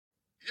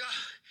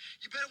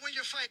You better win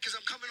your fight, because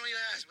I'm coming on your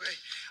ass, boy.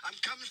 I'm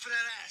coming for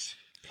that ass.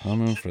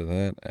 Coming for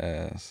that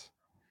ass.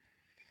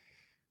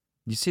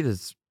 You see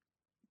this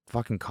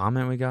fucking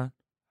comment we got?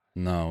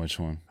 No, which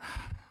one?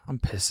 I'm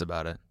pissed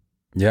about it.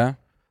 Yeah?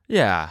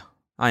 Yeah,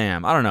 I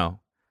am. I don't know.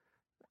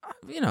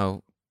 You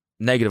know,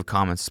 negative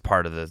comments is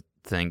part of the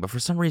thing, but for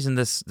some reason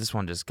this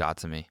one just got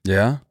to me.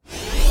 Yeah?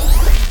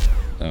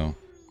 Oh.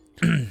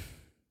 Yeah,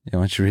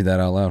 why don't you read that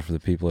out loud for the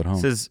people at home?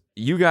 It says,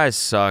 you guys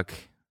suck.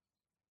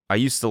 I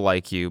used to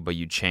like you, but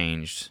you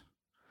changed.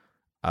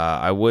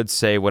 I would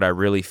say what I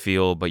really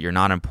feel, but you're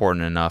not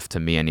important enough to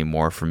me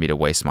anymore for me to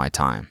waste my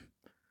time.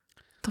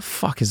 The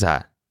fuck is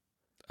that?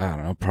 I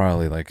don't know,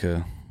 probably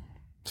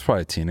it's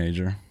probably a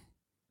teenager.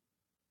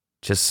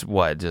 Just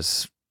what?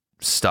 Just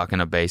stuck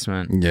in a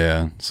basement?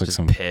 Yeah, it's like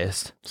just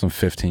pissed. Some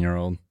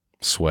 15-year-old,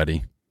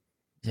 sweaty.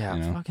 Yeah,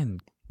 you know,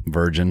 fucking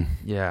virgin.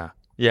 Yeah.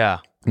 Yeah.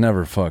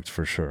 Never fucked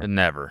for sure.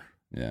 Never.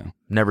 Yeah.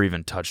 Never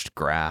even touched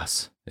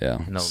grass. Yeah.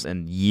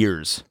 In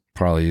years.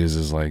 Probably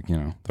uses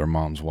their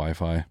mom's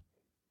Wi-Fi.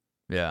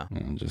 Yeah.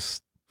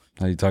 Just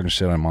how you talking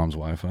shit on mom's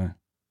Wi-Fi?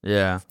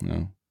 Yeah.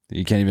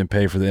 You can't even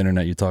pay for the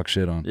internet you talk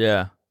shit on.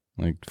 Yeah.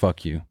 Like,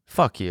 fuck you.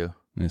 Fuck you.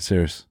 Yeah,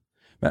 serious.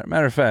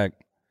 Matter of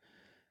fact,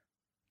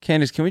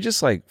 Candace, can we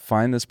just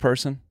find this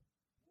person?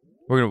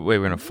 We're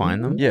gonna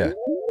find them? Yeah.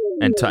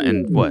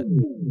 And what?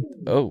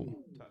 Oh.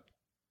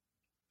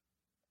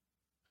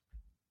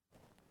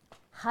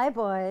 Hi,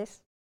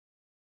 boys.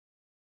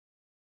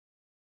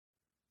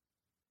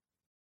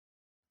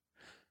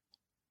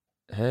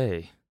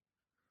 Hey.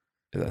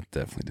 Yeah, that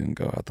definitely didn't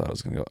go. I thought it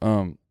was gonna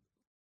go.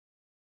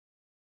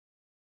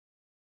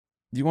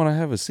 Do you want to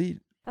have a seat?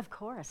 Of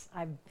course.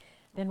 I've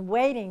been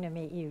waiting to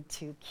meet you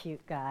two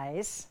cute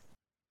guys.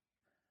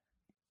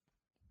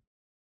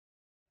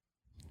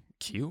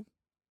 Cute?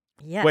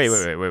 Yes. Wait.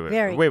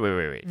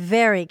 Wait.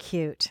 Very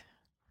cute.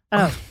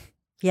 Oh,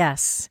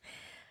 yes.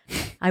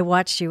 I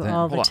watch you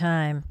all the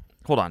time.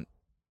 Hold on.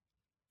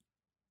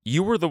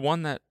 You were the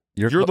one that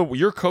you're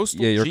Coastal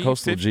G. Yeah, you're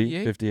Coastal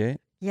G 58.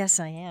 Yes,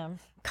 I am.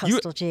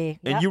 Coastal G.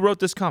 Yep. And you wrote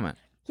this comment.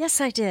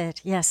 Yes, I did.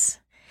 Yes.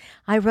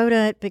 I wrote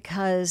it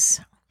because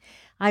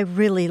I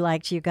really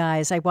liked you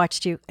guys. I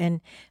watched you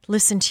and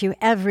listened to you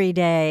every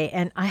day,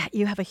 and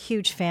you have a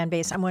huge fan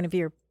base. I'm one of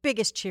your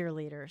biggest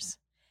cheerleaders.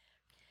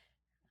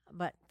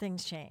 But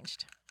things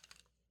changed.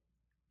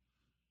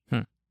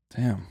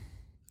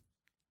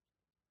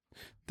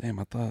 Damn,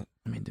 I thought.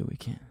 I mean, dude, we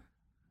can't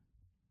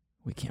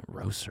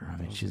roast her.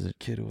 I mean, she's a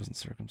kid who wasn't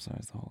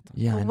circumcised the whole time.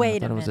 Yeah, well,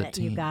 wait a minute, it was a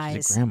teen. you guys.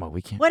 She's a grandma.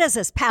 We can't. What is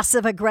this,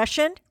 passive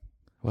aggression?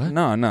 What?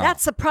 No.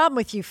 That's the problem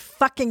with you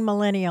fucking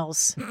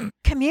millennials.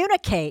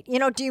 Communicate.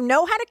 Do you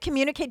know how to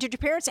communicate? Did your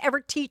parents ever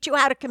teach you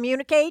how to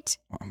communicate?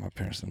 My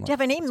parents didn't. Do you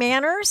have any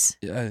manners?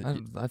 Yeah.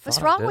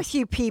 What's wrong with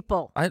you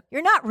people?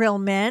 You're not real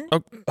men.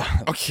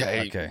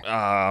 Okay.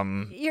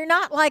 You're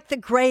not like the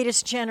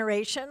greatest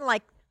generation,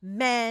 like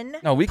men.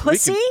 No,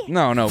 pussy?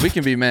 We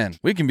can be men.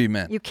 We can be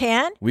men. You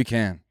can? We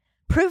can.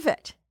 Prove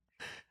it.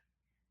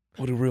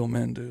 What do real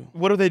men do?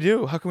 What do they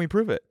do? How can we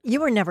prove it? You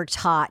were never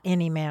taught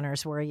any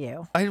manners, were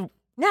you?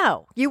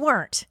 No, you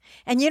weren't.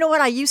 And you know what?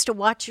 I used to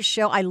watch your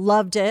show. I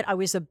loved it. I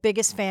was the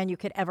biggest fan you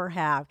could ever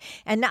have.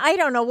 And I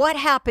don't know what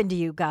happened to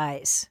you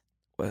guys.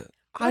 What?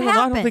 I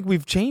don't think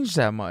we've changed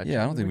that much.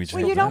 Yeah, I don't think we changed.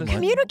 Well, you don't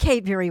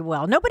communicate very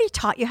well. Nobody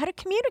taught you how to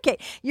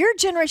communicate. Your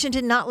generation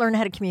did not learn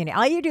how to communicate.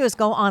 All you do is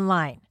go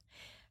online.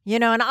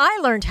 And I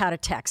learned how to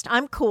text.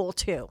 I'm cool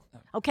too.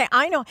 Okay,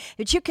 I know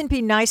that you can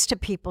be nice to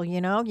people, you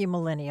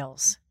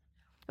millennials.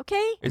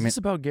 Okay? Is this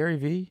about Gary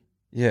Vee?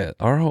 Yeah,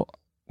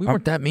 we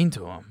weren't that mean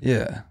to him.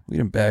 Yeah, we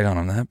didn't bag on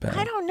him that bad.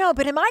 I don't know,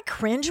 but am I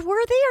cringeworthy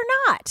or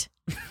not?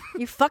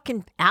 You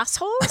fucking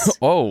assholes?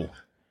 Oh.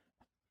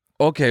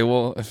 Okay,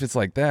 well, if it's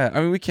like that,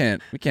 I mean, we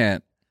can't.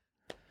 That'd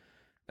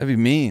be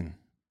mean.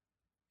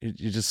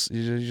 You're just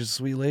a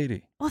sweet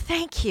lady. Well,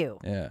 thank you.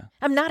 Yeah.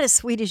 I'm not as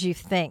sweet as you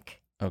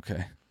think.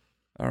 Okay.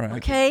 All right.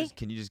 Okay.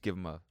 Can you just give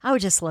him a? I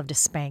would just love to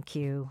spank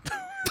you.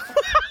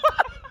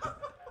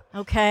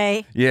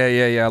 Okay.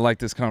 Yeah. I like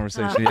this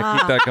conversation. Yeah,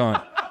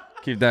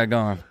 keep that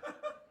going.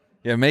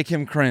 Yeah, make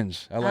him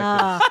cringe. I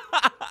like this.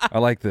 I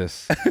like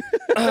this.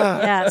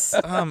 Yes.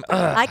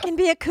 I can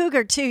be a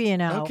cougar too,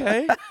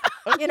 Okay.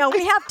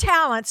 We have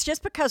talents.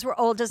 Just because we're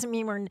old doesn't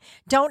mean we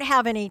don't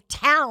have any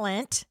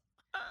talent.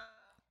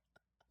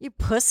 You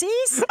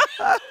pussies.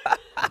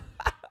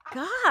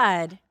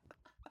 God.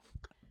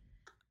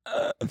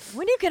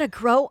 When are you going to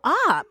grow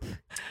up?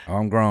 Oh,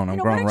 I'm grown. I'm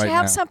grown right now. Why don't you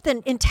have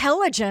something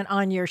intelligent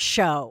on your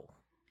show?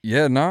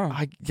 Yeah, no.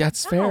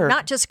 That's fair.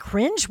 Not just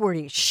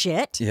cringeworthy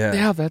shit.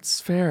 Yeah, that's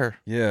fair.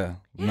 Yeah.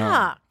 Yeah.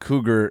 No.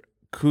 Cougar.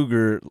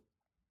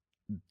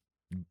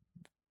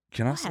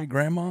 Can I say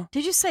grandma?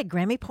 Did you say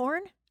Grammy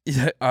porn?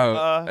 Yeah.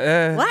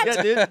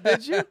 What? Yeah,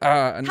 did you?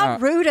 How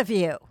rude of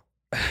you.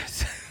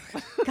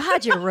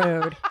 God, you're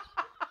rude.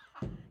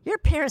 Your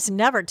parents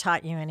never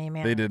taught you any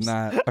manners. They did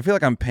not. I feel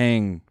like I'm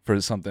paying for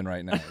something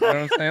right now. You know what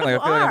I'm saying?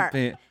 Like, I feel like I'm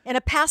paying. In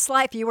a past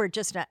life, you were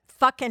just a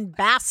fucking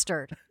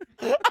bastard.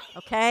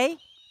 Okay?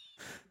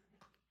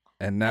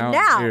 And now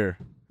I'm here.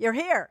 You're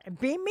here.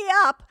 Beam me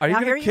up. Are you now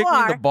going here to kick you me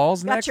are. in the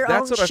balls Got next? your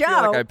That's own what show. I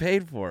feel like I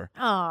paid for.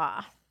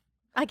 Aw,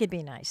 I could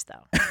be nice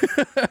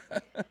though.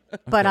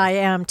 But I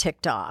am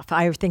ticked off.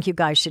 I think you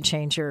guys should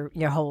change your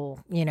whole,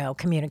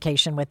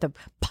 communication with the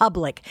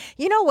public.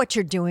 You know what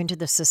you're doing to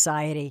the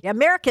society.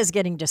 America is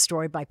getting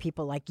destroyed by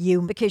people like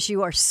you because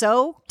you are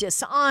so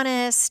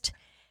dishonest,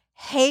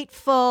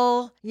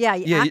 hateful. Yeah,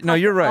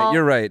 You're right.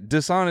 You're right.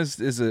 Dishonest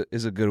is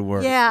a good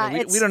word.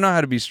 Yeah, we don't know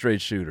how to be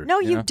straight shooters. No,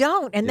 you know?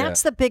 don't. And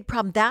that's the big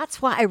problem.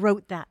 That's why I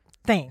wrote that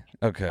thing.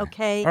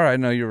 Okay. All right.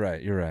 No, you're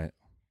right. You're right.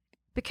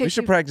 Because we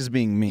should practice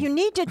being mean. You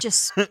need to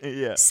just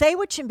say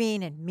what you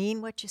mean and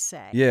mean what you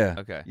say. Yeah.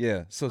 Okay.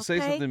 Yeah. So say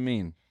something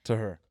mean to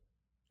her.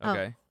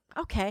 Okay.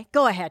 Okay.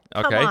 Go ahead.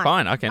 Come Okay. on.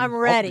 Fine. I can. I'm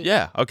ready.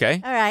 Yeah. Okay.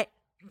 All right.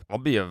 I'll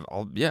be a man.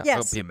 Yeah,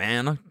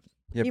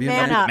 You be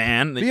man a up.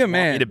 man. That Be you a want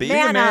man. me to be. Be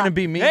a man and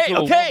be mean Hey, to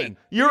a okay. woman.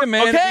 You're be a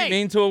man okay. and be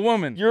mean to a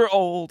woman. You're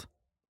old.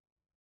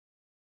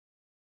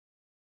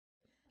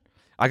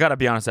 I gotta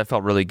be honest. I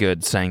felt really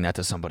good saying that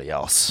to somebody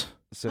else.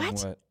 Saying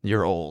What?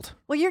 You're old.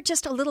 Well, you're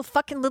just a little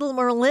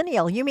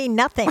millennial. You mean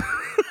nothing.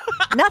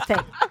 Nothing.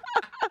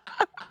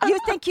 You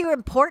think you're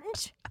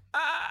important?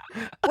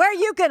 Where are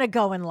you going to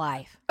go in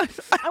life? I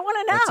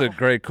want to know. That's a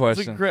great It's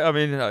question.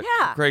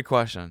 great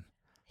question.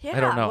 Yeah, I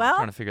don't know. Well, I'm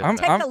trying to figure that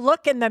take out. a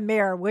look in the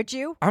mirror, would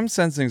you? I'm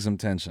sensing some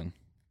tension.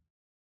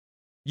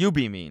 You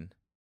be mean.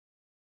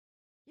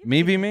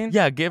 Me be mean?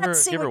 Yeah, give her.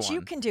 Let's see give her what you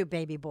one. can do,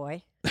 baby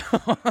boy.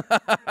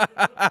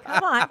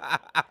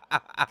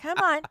 Come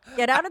on.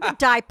 Get out of the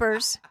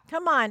diapers.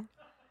 Come on.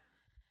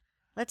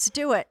 Let's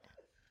do it.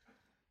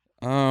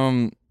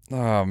 Oh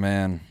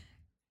man.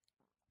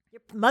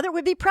 Your mother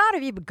would be proud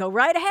of you, but go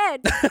right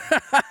ahead.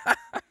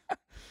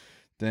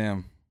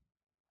 Damn.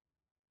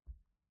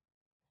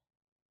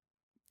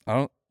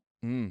 I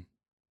don't.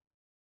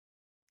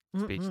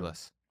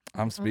 Speechless.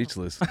 I'm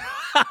speechless.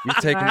 You've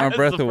taken my That's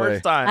breath the away.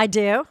 First time. I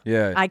do.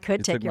 Yeah. I could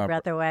you take took your my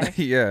breath away.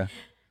 Yeah.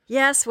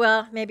 Yes,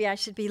 well, maybe I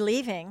should be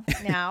leaving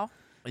now.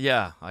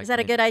 Yeah. Is that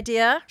a good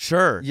idea?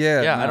 Sure.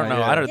 Yeah, Yeah. I no, don't know.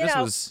 yeah. I don't. You This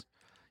know- was.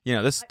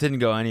 This didn't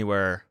go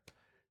anywhere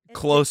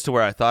close to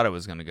where I thought it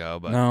was gonna go.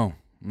 But No.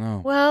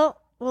 Well,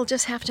 we'll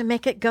just have to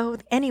make it go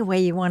any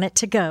way you want it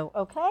to go,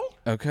 okay?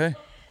 Okay.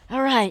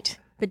 All right.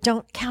 But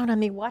don't count on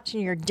me watching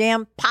your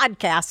damn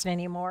podcast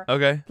anymore.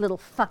 okay. Little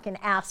fucking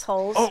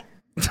assholes. Oh.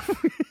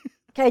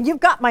 Okay, you've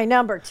got my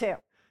number too.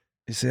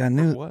 You see, I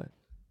knew What?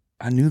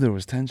 there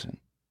was tension.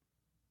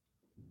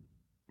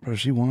 Bro,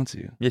 she wants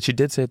you. Yeah, she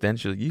did say at the end.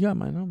 She's like, "You got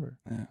my number."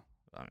 Yeah.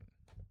 I mean,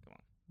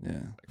 Yeah.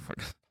 fuck.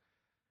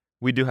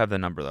 We do have the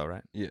number though,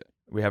 right? Yeah.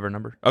 We have her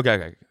number.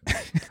 Okay.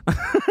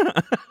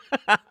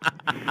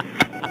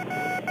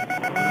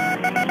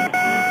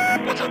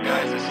 What's up,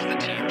 guys? This is the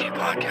TMG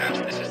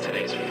podcast. This is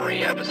today's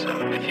free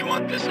episode. If you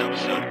want this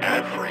episode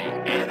ad-free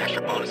and an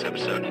extra bonus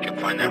episode, you can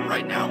find that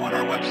right now on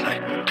our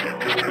website,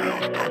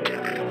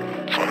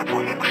 tmgstudios.tv. Sign up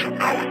for a membership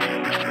now at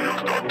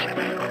tmgstudios.tv.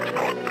 And if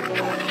not, then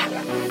enjoy this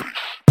one.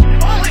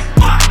 Holy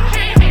fuck,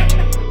 Jamie!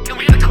 Can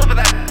we get a clip of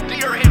that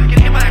deer him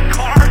getting hit by that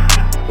car?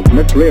 The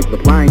mystery of the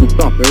flying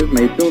saucers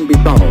may soon be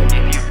solved.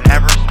 If you've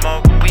never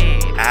smoked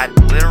weed at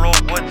literal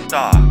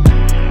Woodstock,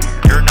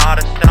 you're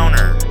not a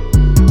stoner.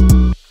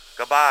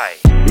 Goodbye.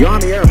 The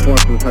Army Air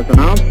Forces has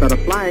announced that a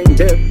flying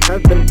disc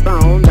has been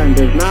found and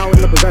is now in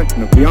the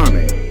possession of the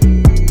Army.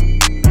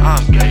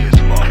 I'm gay as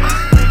fuck.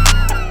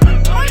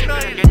 I'm trying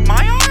to get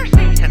my arse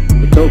eaten.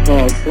 The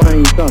so-called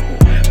flying saucer.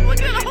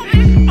 Look at all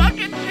these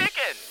fucking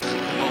chickens.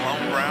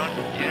 Malone Brown,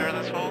 you hear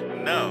this hole?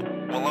 No.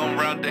 Malone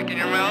Brown dick in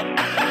your mouth? No!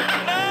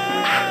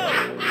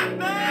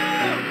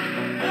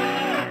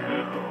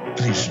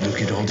 Please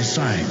look at all the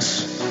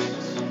signs.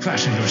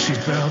 Fasten your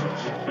seatbelt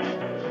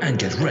and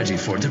get ready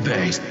for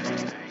debate.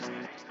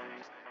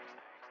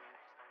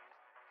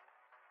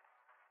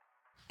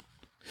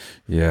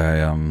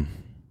 Yeah,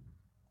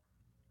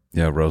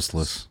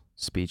 roastless.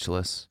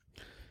 Speechless.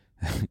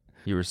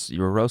 You were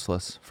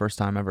roastless. First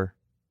time ever.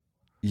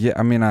 Yeah,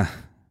 I mean, I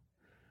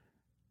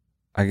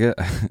get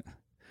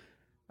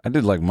I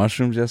did like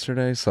mushrooms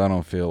yesterday, so I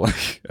don't feel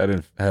like I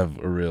didn't have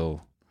a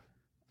real.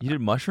 You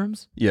did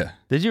mushrooms? Yeah,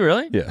 Did you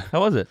really? Yeah.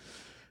 How was it?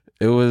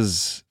 it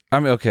was. I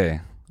mean,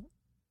 okay.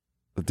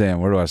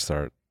 Damn, where do I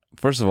start?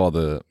 First of all,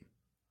 the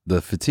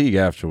fatigue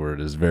afterward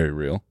is very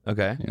real.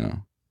 Okay. You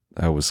know,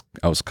 I was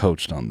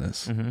coached on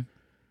this, Mm-hmm.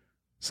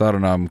 so I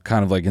don't know. I'm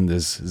kind of like in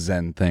this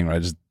Zen thing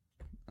where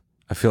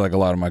I feel like a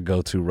lot of my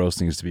go-to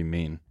roasting is to be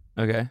mean.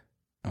 Okay.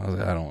 I was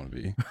like, I don't want to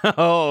be.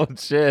 Oh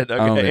shit. Okay. I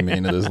don't want to be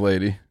mean to this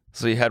lady.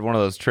 So you had one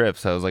of those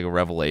trips that was like a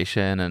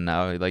revelation, and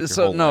now like your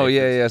So whole no, life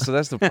yeah. is- So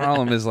that's the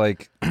problem. Is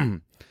like, I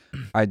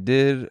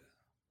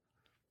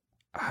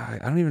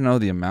don't even know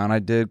the amount I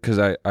did because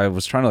I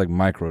was trying to like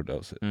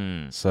microdose it.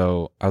 Mm.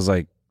 So I was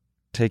like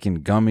taking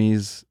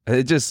gummies.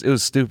 It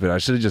was stupid. I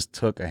should have just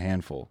took a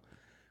handful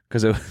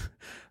because I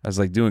was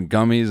like doing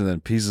gummies and then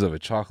pieces of a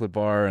chocolate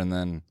bar and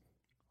then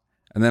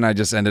I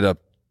just ended up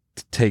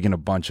taking a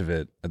bunch of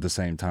it at the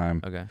same time.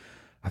 Okay.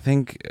 I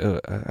think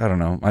I don't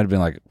know. Might have been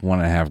like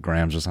 1.5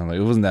 grams or something.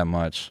 It wasn't that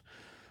much,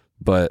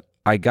 but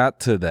I got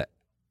to the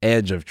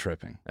edge of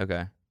tripping.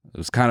 Okay. It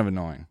was kind of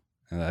annoying,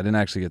 and I didn't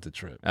actually get the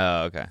trip.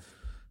 Oh, okay.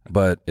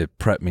 But it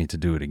prepped me to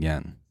do it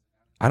again.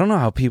 I don't know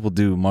how people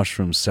do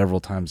mushrooms several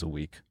times a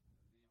week.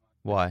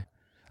 Why?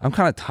 I'm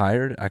kind of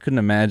tired. I couldn't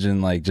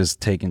imagine like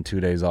just taking 2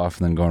 days off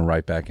and then going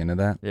right back into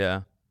that.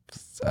 Yeah.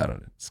 I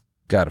don't know. It's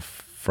got to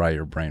fry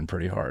your brain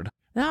pretty hard.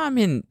 No, I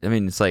mean,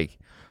 it's like,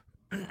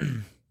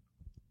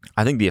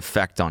 I think the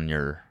effect on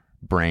your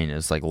brain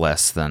is like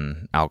less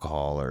than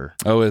alcohol or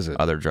Oh, is it?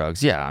 other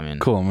drugs. Yeah, I mean,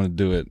 Cool. I'm going to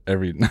do it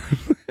every...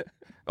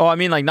 oh, I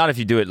mean, like not if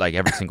you do it like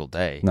every single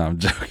day, No, I'm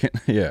joking.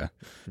 Yeah.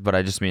 but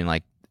I just mean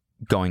like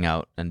going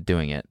out and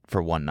doing it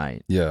for one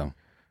night. Yeah.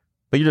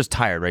 But you're just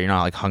tired, right? You're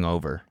not like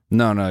hungover.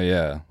 No,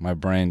 yeah. My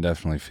brain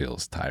definitely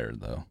feels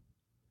tired, though.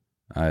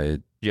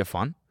 Do you have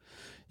fun?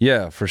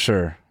 Yeah, for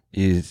sure.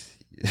 I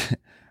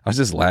was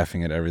just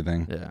laughing at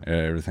everything. Yeah.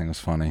 Everything was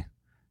funny.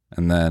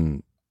 And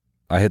then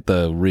I hit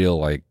the real,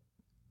 like,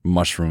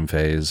 mushroom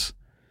phase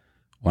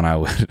when I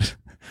would...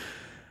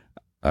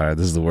 All right,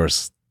 this is the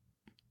worst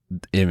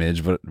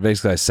image, but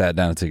basically I sat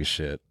down to take a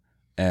shit,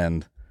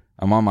 and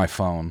I'm on my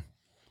phone,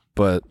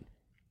 but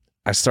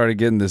I started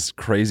getting this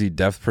crazy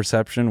depth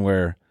perception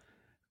where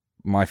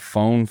my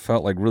phone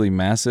felt like really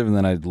massive, and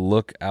then I'd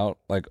look out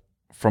like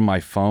from my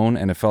phone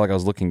and it felt like I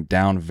was looking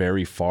down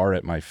very far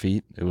at my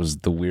feet. It was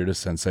the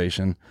weirdest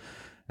sensation.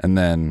 And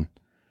then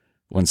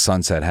when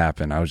sunset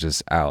happened, I was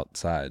just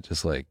outside,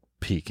 just like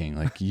peeking,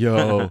 like,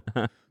 yo,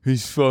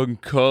 these fucking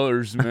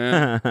colors,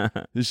 man.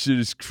 This shit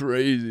is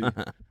crazy.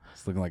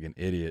 It's looking like an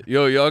idiot.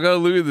 Yo, y'all gotta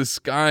look at the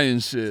sky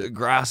and shit. The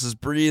grass is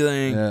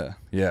breathing.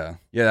 Yeah.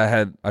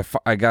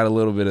 I got a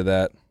little bit of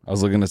that. I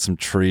was looking at some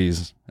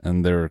trees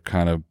and they're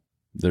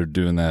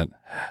doing that.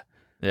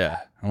 Yeah.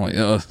 I'm like,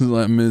 yo, this is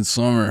like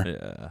midsummer.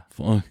 Yeah.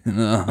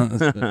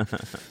 Fucking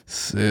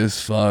sick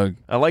as fuck.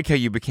 I like how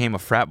you became a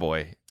frat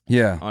boy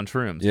Yeah. on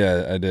Shrooms.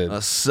 Yeah, I did.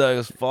 That's sick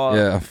as fuck.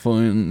 Yeah,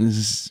 fucking,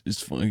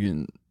 it's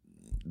fucking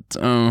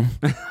dumb.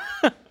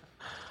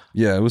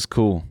 Yeah, it was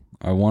cool.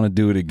 I want to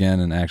do it again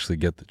and actually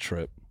get the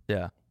trip.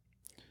 Yeah.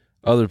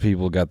 Other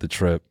people got the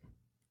trip,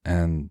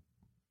 and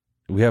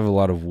we have a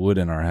lot of wood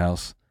in our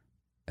house,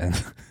 and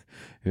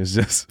it was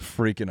just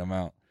freaking them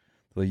out.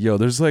 Like, yo,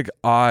 there's like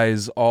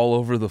eyes all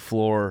over the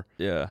floor.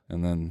 Yeah.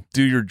 And then,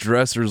 dude, your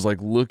dresser's like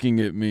looking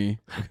at me.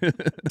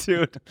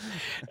 Dude.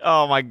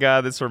 Oh my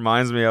God. This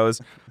reminds me. I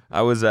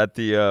was at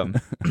the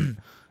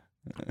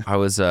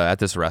at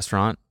this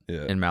restaurant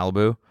in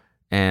Malibu,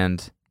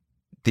 and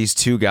these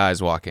two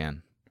guys walk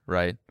in,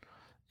 right?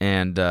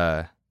 And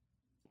I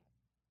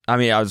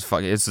mean,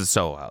 it's a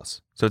Soho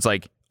house. So it's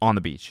like on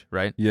the beach,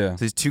 right? Yeah.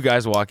 So these two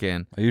guys walk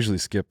in. I usually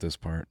skip this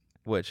part.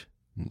 Which?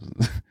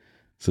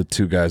 So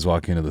two guys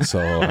walk into the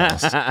Soho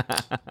house.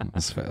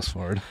 Let's fast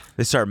forward.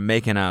 They start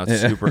making out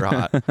super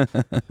hot.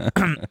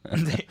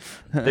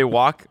 They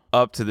walk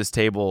up to this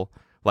table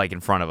like in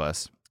front of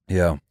us.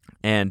 Yeah.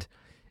 And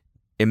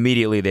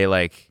immediately they're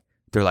like,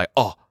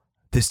 oh,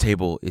 this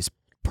table is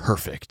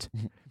perfect.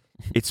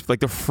 It's like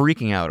they're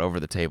freaking out over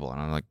the table.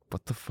 And I'm like,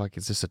 what the fuck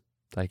is this?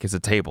 It's a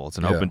table. It's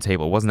an open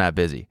table. It wasn't that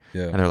busy.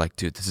 Yeah. And they're like,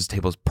 dude, this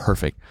table's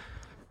perfect.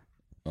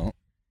 Oh.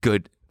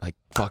 Good, like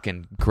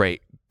fucking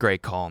great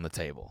call on the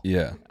table.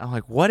 Yeah. I'm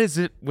like, what is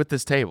it with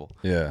this table?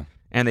 Yeah.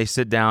 And they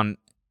sit down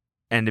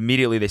and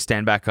immediately they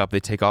stand back up,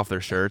 they take off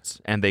their shirts,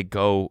 and they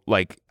go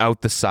like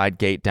out the side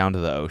gate down to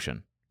the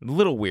ocean. A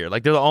little weird.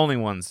 Like they're the only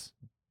ones.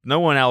 No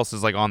one else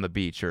is like on the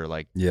beach or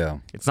like,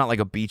 it's not like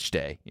a beach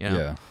day, you know?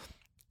 Yeah.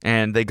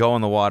 And they go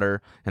in the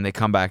water and they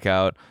come back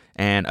out.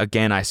 And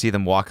again, I see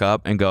them walk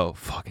up and go,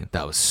 fucking,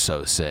 that was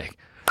so sick.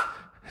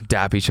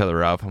 Dap each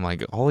other up. I'm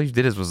like, all he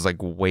did was like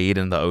wade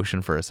in the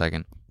ocean for a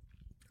second.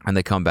 And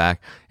they come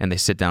back and they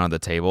sit down at the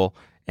table.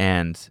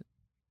 And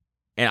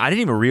I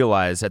didn't even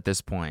realize at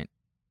this point,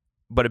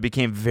 but it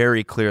became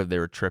very clear that they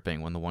were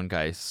tripping when the one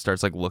guy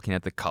starts like looking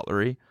at the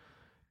cutlery.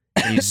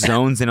 And he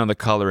zones in on the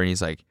cutlery and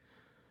he's like,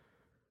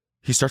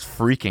 he starts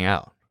freaking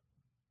out.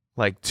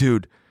 Like,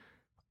 dude,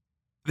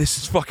 this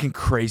is fucking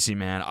crazy,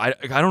 man. I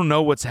don't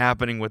know what's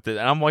happening with it.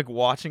 And I'm like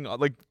watching,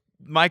 like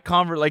my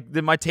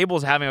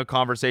table's having a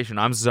conversation.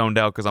 I'm zoned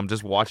out because I'm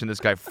just watching this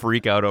guy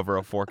freak out over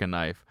a fork and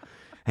knife.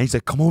 And he's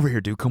like, come over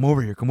here, dude. Come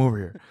over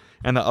here.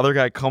 And the other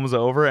guy comes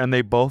over and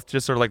they both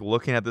just are like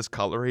looking at this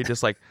cutlery,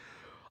 just like,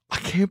 I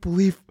can't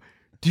believe,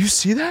 do you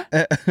see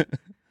that?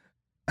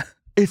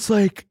 It's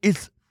like,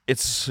 it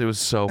was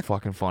so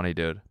fucking funny,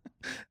 dude.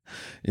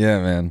 Yeah,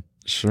 man.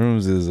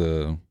 Shrooms is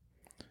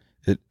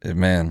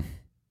man,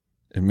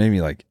 it made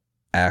me like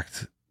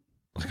act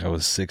like I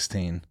was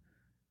 16.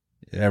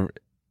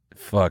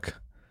 Fuck.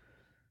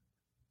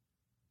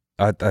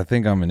 I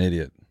think I'm an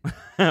idiot.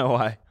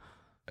 Why?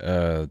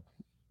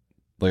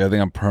 Like I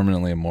think I'm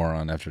permanently a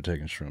moron after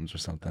taking shrooms or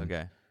something.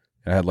 Okay.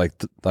 I had like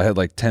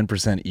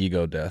 10%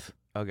 ego death.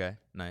 Okay.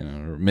 Nice. You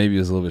know, or maybe it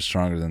was a little bit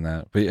stronger than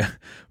that. But yeah,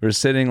 we were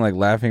sitting like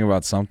laughing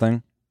about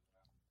something,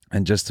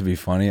 and just to be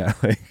funny,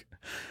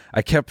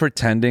 I kept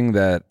pretending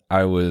that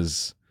I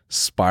was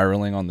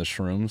spiraling on the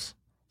shrooms.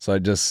 So I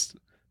just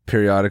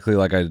periodically,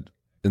 like in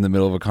the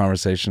middle of a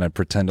conversation, I'd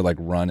pretend to like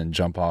run and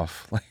jump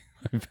off like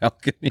my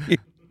balcony.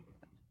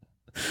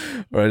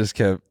 Or I just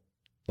kept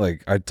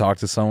like I'd talk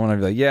to someone, I'd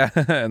be like, yeah,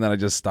 and then I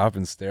just stop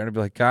and stare, and I'd be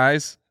like,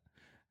 guys,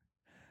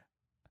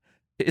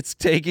 it's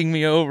taking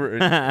me over.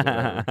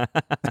 Whatever.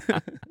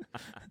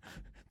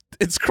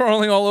 It's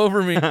crawling all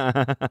over me.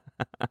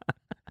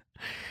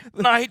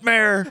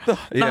 Nightmare.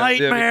 Yeah, we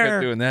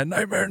kept doing that.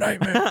 Nightmare.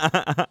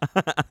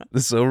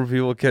 The sober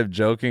people kept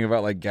joking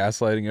about like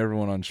gaslighting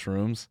everyone on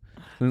shrooms.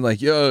 And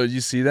like, yo,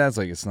 you see that? It's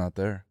like, it's not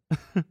there.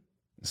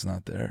 It's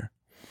not there.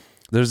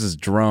 There's this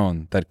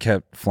drone that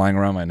kept flying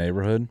around my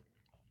neighborhood,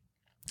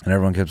 and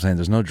everyone kept saying,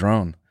 there's no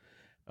drone.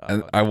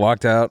 And I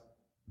walked out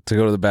to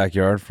go to the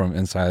backyard from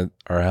inside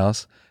our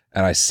house,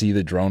 and I see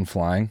the drone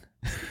flying.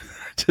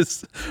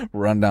 Just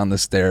run down the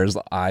stairs,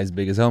 eyes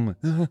big as helmet.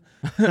 I'm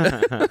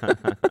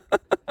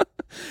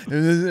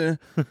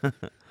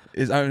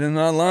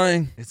not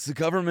lying. It's the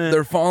government.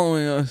 They're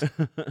following us.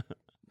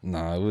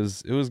 No,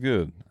 it was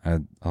good.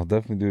 I'll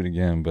definitely do it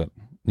again, but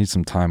need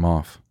some time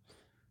off.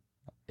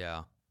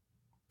 Yeah.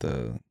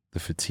 The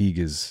fatigue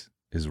is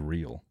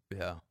real.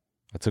 Yeah.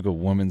 I took a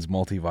woman's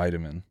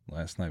multivitamin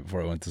last night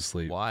before I went to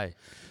sleep. Why?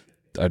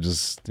 I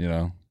just,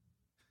 I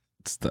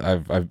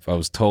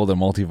was told a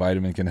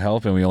multivitamin can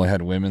help, and we only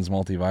had women's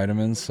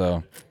multivitamins,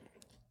 so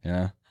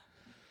yeah,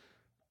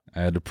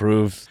 I had to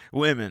prove.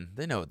 Women,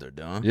 they know what they're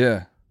doing.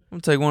 Yeah, I'm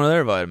gonna take one of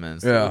their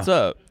vitamins. Yeah. What's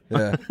up?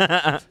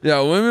 Yeah, yeah.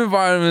 Women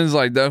vitamins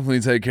like definitely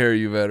take care of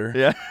you better.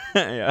 Yeah,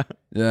 yeah,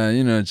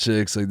 Yeah.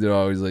 Chicks like they're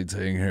always like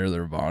taking care of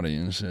their body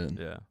and shit.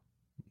 yeah.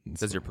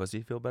 Does your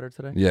pussy feel better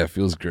today? Yeah, it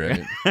feels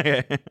great.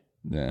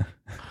 Yeah.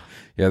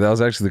 Yeah, that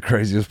was actually the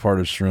craziest part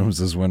of shrooms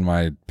is when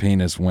my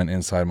penis went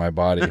inside my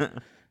body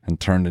and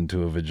turned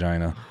into a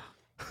vagina.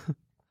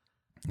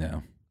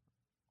 Yeah.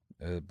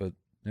 But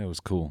yeah, it was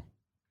cool.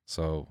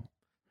 So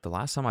the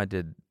last time I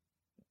did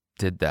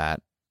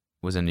that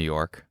was in New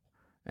York,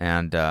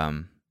 and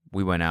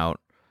we went out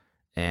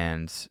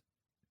and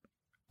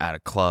at a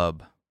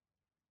club.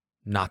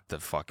 Not the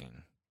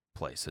fucking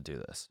place to do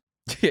this.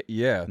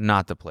 yeah,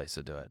 Not the place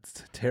to do it.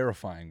 it's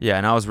terrifying. Yeah,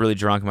 and I was really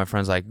drunk, and my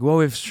friend's like, "Whoa,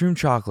 we have shroom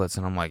chocolates,"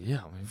 and I'm like,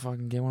 "Yeah, let me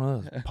fucking get one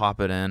of those."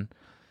 Pop it in,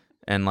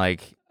 and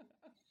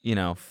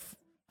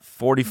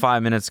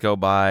 45 minutes go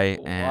by,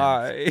 and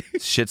Why?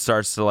 shit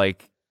starts to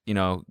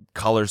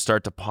colors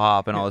start to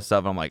pop and all this stuff.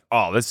 And I'm like,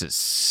 "Oh, this is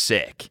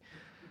sick.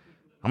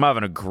 I'm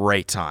having a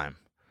great time."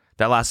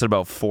 That lasted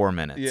about 4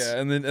 minutes. Yeah,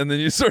 and then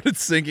you started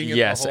sinking.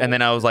 Yes, and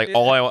then I was like, I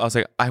was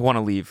like, I want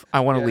to leave.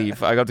 I want to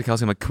leave. I got to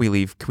Kelsey. I'm like, can we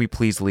leave? Can we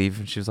please leave?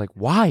 And she was like,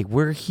 why?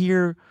 We're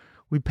here.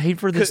 We paid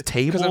for this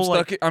table.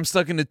 Because I'm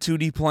stuck in a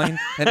 2D plane,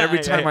 and every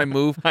time I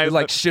move, it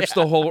like shifts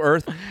the whole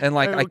Earth, and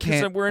like I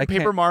can't. We're in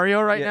Paper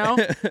Mario right now.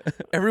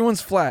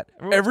 Everyone's flat.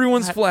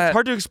 Everyone's flat. It's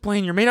hard to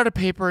explain. You're made out of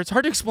paper. It's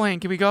hard to explain.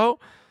 Can we go?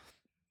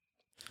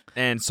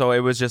 And so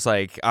it was just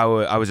like I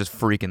was just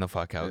freaking the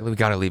fuck out. We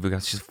gotta leave.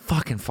 She's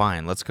fucking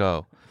fine. Let's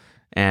go.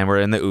 And we're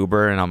in the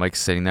Uber, and I'm like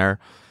sitting there,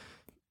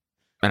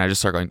 and I just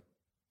start going.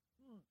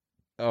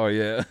 Oh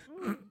yeah.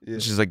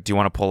 She's like, "Do you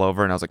want to pull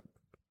over?" And I was like,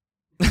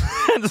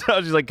 and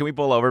so she's like, "Can we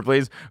pull over,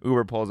 please?"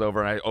 Uber pulls over,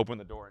 and I open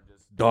the door and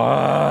just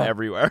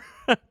everywhere.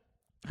 And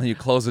you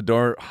close the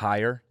door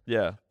higher.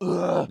 Yeah,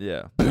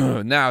 yeah.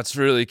 Now it's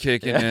really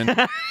kicking in.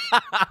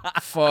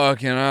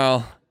 Fucking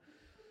hell.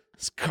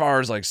 This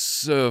car's like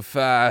so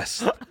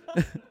fast.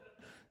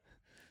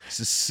 This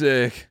is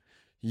sick.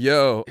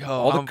 Yo,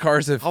 all the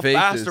cars have faces.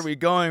 How fast are we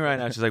going right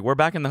now? She's like, "We're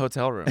back in the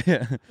hotel room."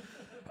 Yeah.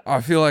 I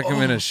feel like I'm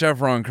in a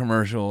Chevron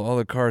commercial. All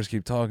the cars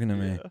keep talking to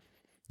me.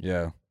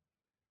 Yeah.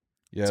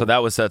 Yeah. So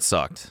that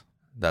sucked.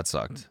 That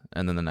sucked.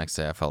 And then the next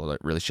day I felt like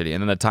really shitty.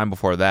 And then the time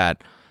before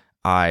that,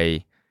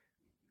 I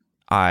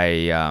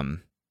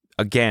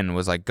again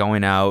was like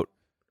going out.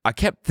 I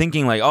kept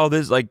thinking like, oh,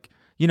 this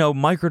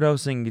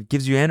microdosing, it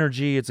gives you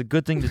energy. It's a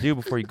good thing to do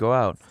before you go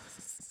out.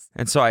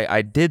 And so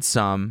I did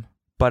some,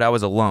 but I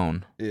was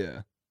alone.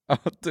 Yeah. Oh,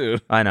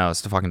 dude. I know,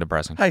 it's fucking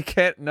depressing. I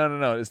can't.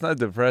 No. It's not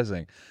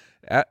depressing.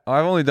 I've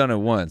only done it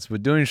once,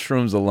 but doing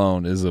shrooms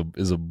alone is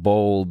a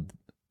bold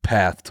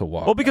path to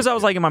walk. Well, because I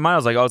was like in my mind, I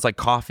was like, oh, it's like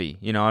coffee.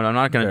 I'm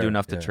not gonna do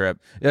enough to trip.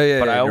 Yeah.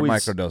 But I you're always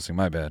microdosing.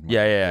 My bad.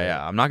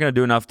 Yeah. I'm not gonna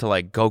do enough to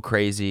like go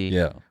crazy.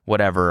 Yeah.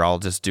 Whatever. I'll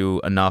just do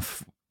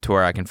enough to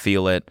where I can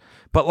feel it.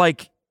 But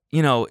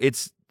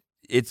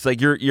it's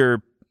like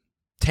you're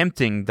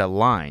tempting the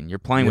line. You're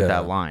playing with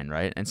that line,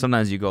 right? And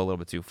sometimes you go a little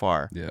bit too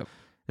far. Yeah.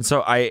 And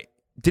so I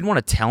didn't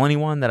want to tell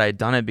anyone that I had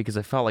done it because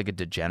I felt like a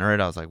degenerate.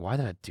 I was like, why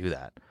did I do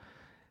that?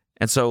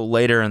 And so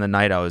later in the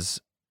night,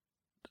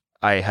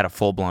 I had a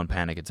full-blown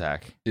panic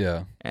attack.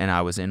 Yeah. And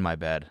I was in my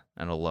bed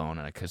and alone,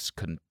 and I just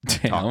couldn't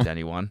talk to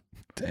anyone.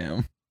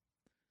 Damn.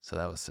 So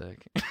that was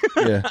sick.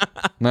 Yeah.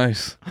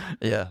 Nice.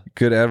 Yeah.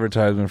 Good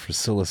advertisement for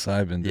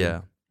psilocybin. Dude.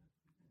 Yeah.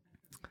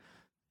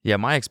 Yeah,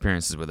 my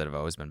experiences with it have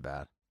always been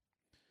bad.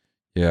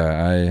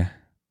 Yeah,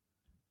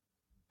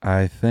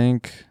 I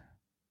think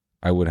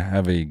I would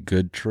have a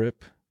good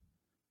trip,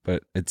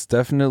 but it's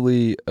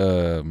definitely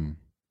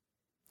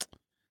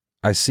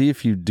I see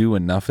if you do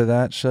enough of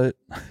that shit,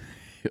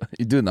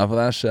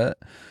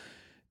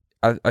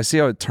 I see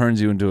how it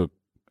turns you into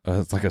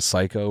it's like a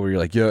psycho where you're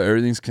like, yo,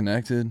 everything's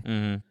connected.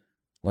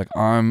 Mm-hmm. like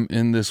I'm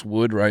in this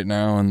wood right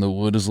now, and the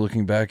wood is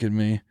looking back at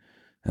me,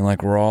 and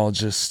like we're all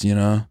just, you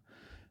know.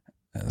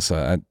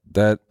 So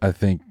I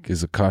think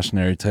is a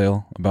cautionary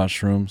tale about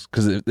shrooms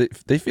because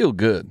they feel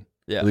good.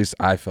 Yeah. At least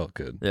I felt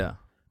good. Yeah.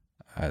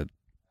 And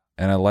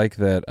I like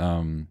that.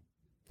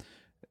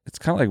 It's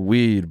kind of like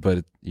weed,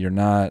 but you're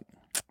not.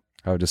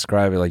 I would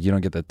describe it like you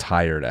don't get the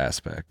tired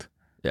aspect.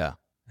 Yeah.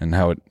 And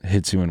how it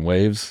hits you in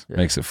waves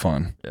makes it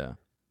fun. Yeah.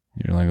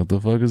 You're like, what the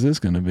fuck is this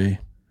gonna be?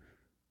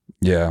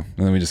 Yeah.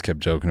 And then we just kept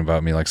joking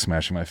about me like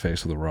smashing my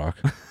face with a rock.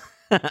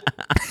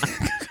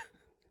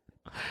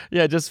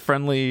 Yeah, just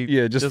friendly.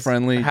 Yeah, just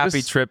friendly, happy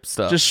just, trip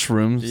stuff. Just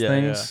shrooms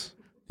things.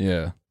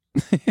 Yeah.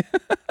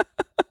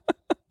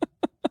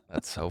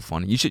 That's so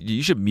funny. You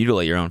should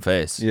mutilate your own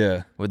face.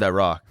 Yeah. With that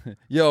rock.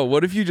 Yo,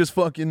 what if you just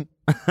fucking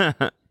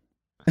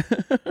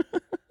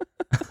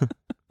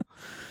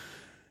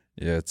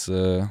Yeah,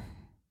 it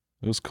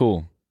was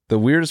cool. The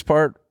weirdest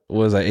part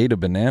was I ate a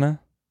banana,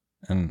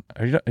 and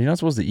are you not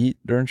supposed to eat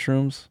during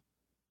shrooms?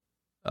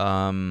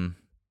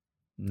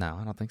 No,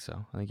 I don't think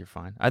so. I think you're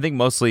fine. I think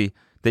mostly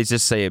they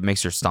just say it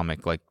makes your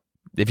stomach, like,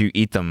 if you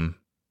eat them,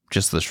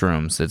 just the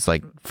shrooms, it's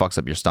like fucks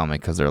up your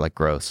stomach because they're like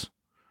gross.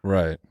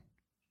 Right.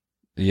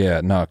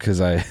 Yeah, no, because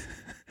I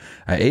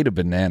ate a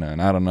banana,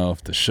 and I don't know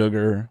if the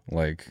sugar,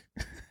 like,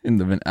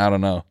 I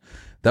don't know.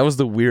 That was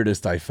the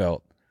weirdest I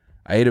felt.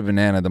 I ate a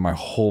banana, then my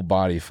whole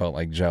body felt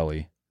like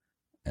jelly.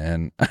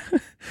 And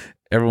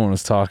everyone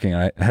was talking.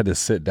 I had to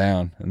sit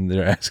down, and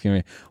they're asking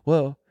me,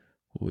 well,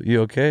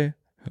 you okay?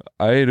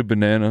 I ate a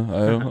banana.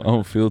 I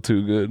don't feel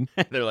too good.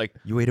 They're like,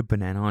 you ate a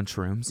banana on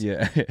shrooms?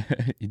 Yeah.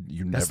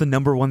 That's the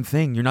number one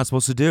thing you're not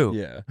supposed to do.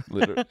 Yeah.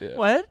 Literally, yeah.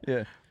 What?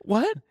 Yeah.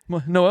 What?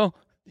 Noel,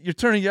 you're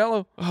turning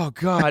yellow. Oh,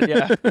 God,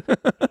 yeah.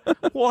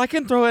 Well, I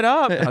can throw it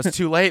up. No, it's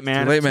too late,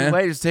 man. It's too late, man. Too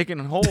late. It's taking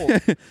hold.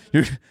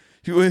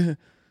 you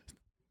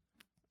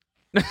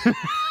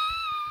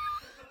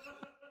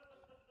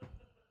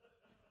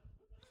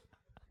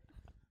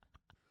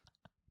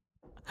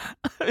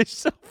It's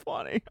so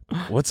funny.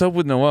 What's up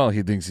with Noel?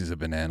 He thinks he's a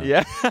banana.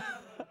 Yeah.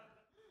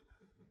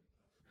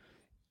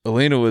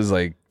 Elena was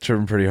like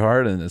tripping pretty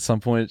hard, and at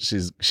some point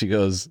she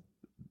goes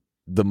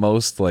the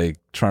most like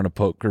trying to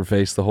poke her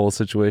face the whole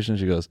situation.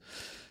 She goes,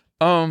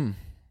 so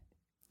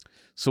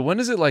when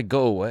does it like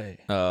go away?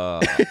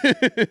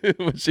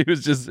 When she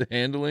was just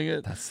handling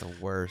it. That's the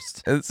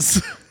worst. And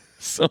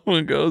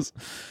someone goes,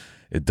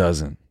 it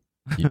doesn't.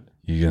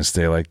 You're gonna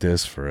stay like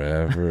this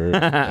forever,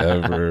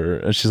 ever.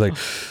 And she's like,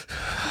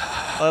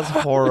 that's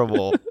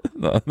horrible.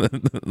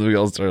 We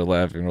all started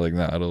laughing. We're like,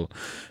 nah, it'll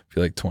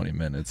be like 20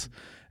 minutes.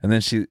 And then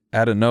she,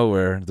 out of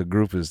nowhere, the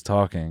group is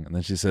talking, and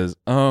then she says,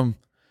 has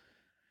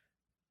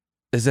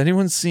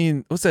anyone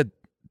seen, what's that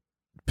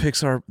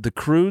Pixar, The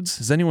Croods?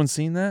 Has anyone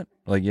seen that?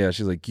 Like, yeah.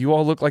 She's like, you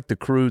all look like the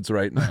Croods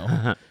right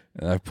now.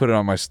 And I put it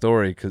on my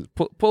story, because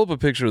pull up a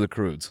picture of the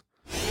Croods.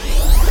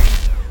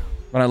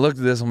 When I looked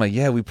at this, I'm like,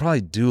 yeah, we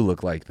probably do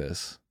look like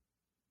this.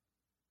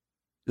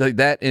 Like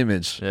that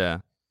image.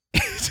 Yeah.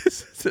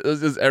 It was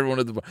just everyone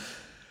at the bar.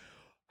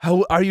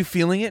 How are you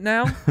feeling it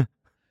now?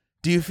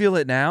 Do you feel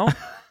it now?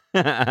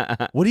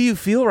 What do you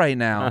feel right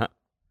now?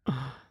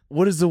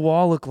 What does the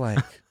wall look like?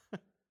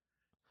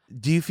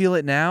 Do you feel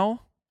it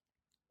now?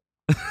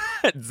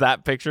 Is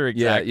that picture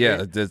exactly?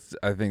 Yeah.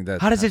 I think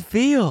that's. How does it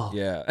feel?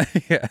 Yeah.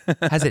 Yeah.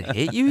 Has it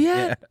hit you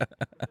yet?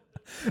 Yeah.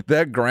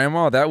 That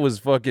grandma, that was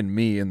fucking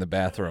me in the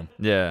bathroom.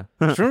 Yeah.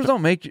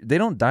 Shrooms they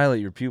don't dilate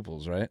your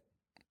pupils, right?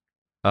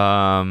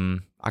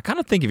 I kind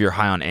of think if you're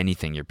high on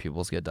anything, your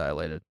pupils get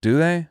dilated. Do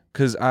they?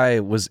 Because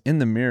I was in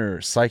the mirror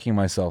psyching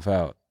myself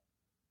out,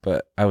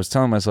 but I was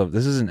telling myself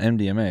this isn't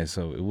MDMA,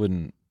 so it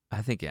wouldn't.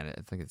 I think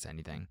it's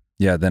anything.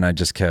 Yeah. Then I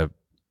just kept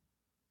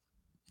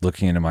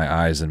looking into my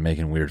eyes and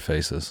making weird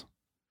faces.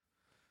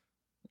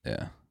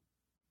 Yeah.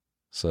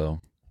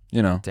 So,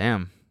 you know.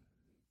 Damn.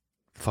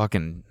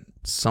 Fucking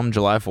some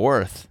July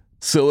 4th.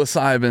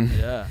 Psilocybin.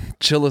 Yeah.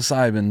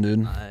 Psilocybin, dude.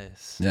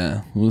 Nice.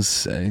 Yeah. We'll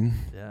say.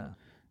 Yeah.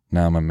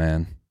 Now I'm a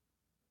man.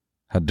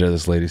 How dare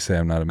this lady say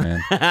I'm not a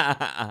man?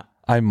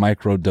 I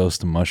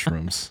microdosed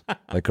mushrooms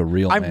like a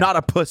real man. I'm not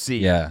a pussy.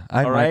 Yeah.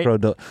 I right?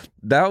 microdosed.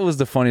 That was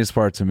the funniest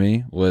part to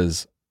me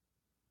was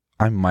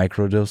I'm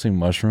microdosing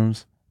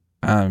mushrooms.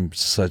 I'm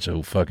such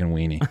a fucking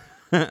weenie.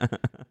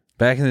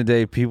 Back in the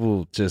day,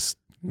 people just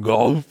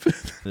go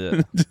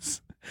Yeah.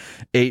 just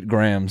 8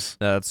 grams.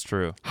 That's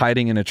true.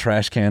 Hiding in a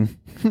trash can.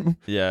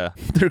 Yeah.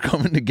 They're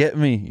coming to get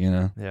me, you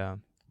know? Yeah.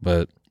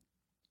 But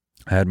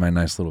I had my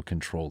nice little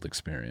controlled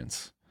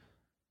experience,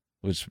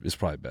 which is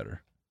probably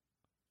better.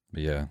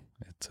 But yeah,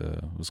 it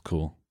was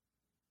cool.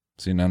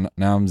 See, now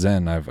I'm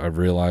zen. I've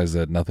realized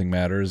that nothing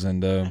matters,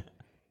 and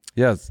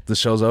yeah, the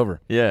show's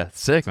over. Yeah.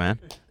 Sick, man.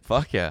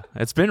 Fuck yeah.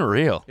 It's been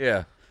real.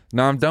 Yeah.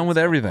 Now I'm done with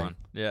everything. Fun.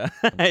 Yeah.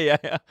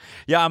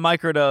 Yeah, I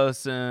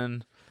microdose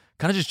and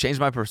kind of just changed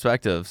my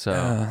perspective.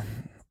 So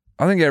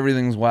I think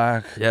everything's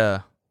whack.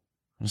 yeah.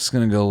 I'm just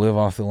gonna go live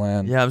off the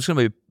land. Yeah, I'm just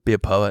gonna be a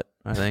poet,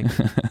 I think.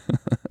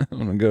 I'm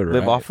gonna go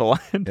Live off the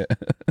land.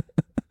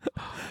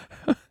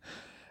 Yeah.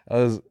 I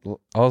was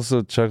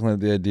also chuckling at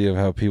the idea of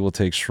how people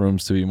take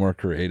shrooms to be more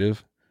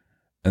creative.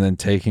 and then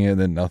taking it and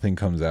then nothing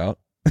comes out.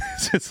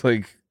 It's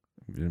like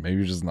maybe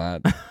you're just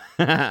not.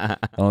 I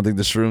don't think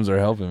the shrooms are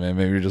helping, man.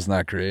 Maybe you're just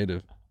not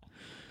creative.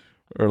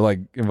 Or like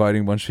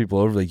inviting a bunch of people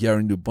over, like, yeah, we're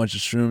gonna do a bunch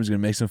of shrooms, gonna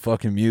make some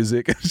fucking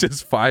music. It's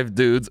just 5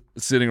 dudes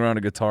sitting around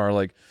a guitar,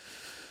 like,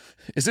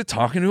 is it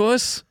talking to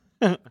us?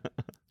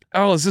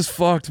 Oh, is this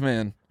fucked,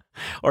 man?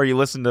 Or you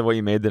listen to what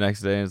you made the next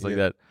day, and it's like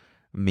that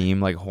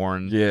meme, like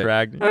horn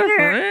track.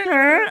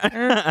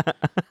 I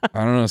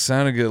don't know. It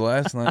sounded good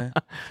last night.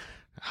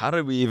 How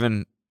did we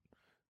even?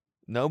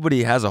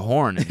 Nobody has a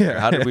horn in here.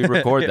 How did we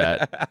record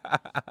that?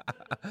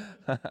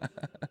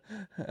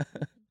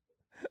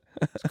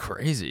 It's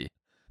crazy.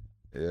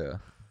 Yeah.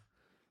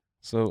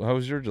 So, how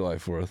was your July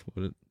 4th?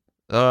 It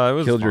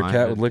was killed your fine.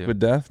 cat with liquid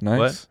death? Nice.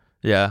 What?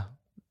 Yeah.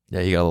 Yeah,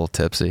 you got a little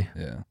tipsy.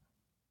 Yeah.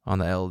 On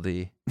the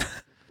LD.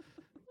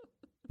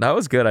 That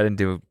was good. I didn't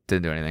do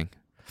anything.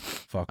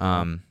 Fuck.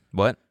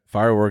 What?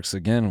 Fireworks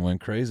again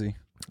went crazy.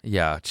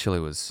 Yeah, Chili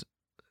was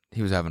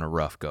having a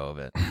rough go of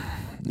it.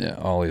 Yeah,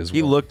 Ollie as well.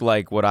 He looked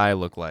like what I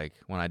look like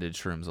when I did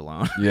shrooms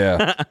alone.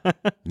 Yeah.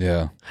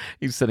 Yeah.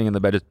 He's sitting in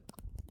the bed.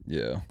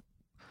 Yeah.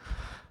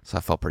 So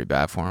I felt pretty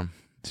bad for him.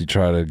 Did you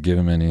try to give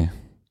him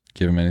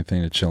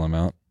anything to chill him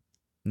out?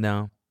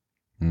 No.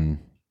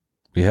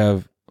 We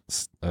have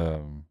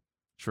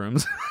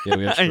Shrooms? Yeah,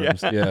 we have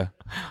shrooms. Yeah.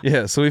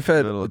 Yeah, so we've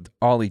had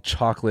Ollie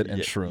chocolate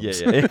and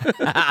shrooms. Yeah.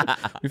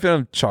 We've had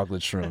him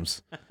chocolate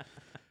shrooms.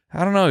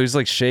 I don't know. He's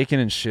like shaking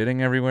and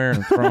shitting everywhere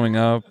and throwing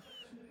up.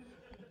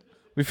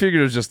 We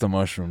figured it was just the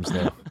mushrooms,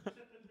 though.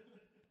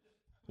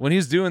 When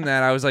he's doing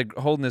that, I was like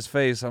holding his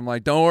face. I'm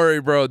like, don't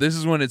worry, bro. This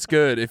is when it's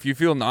good. If you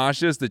feel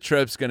nauseous, the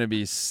trip's going to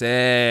be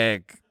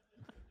sick.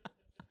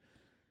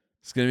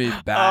 It's going to be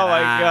bad. Oh, my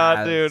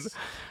God, dude.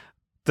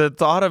 The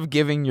thought of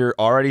giving your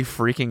already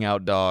freaking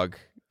out dog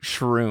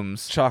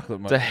shrooms chocolate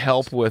to mushrooms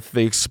help with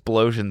the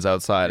explosions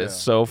outside is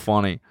so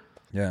funny.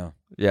 Yeah.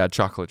 Yeah,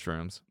 chocolate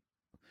shrooms.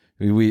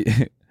 We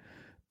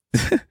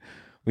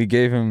we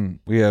gave him,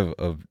 we have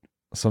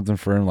something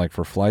for him like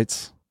for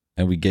flights,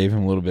 and we gave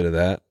him a little bit of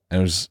that.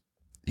 And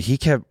he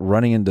kept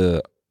running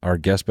into our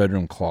guest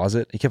bedroom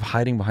closet. He kept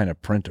hiding behind a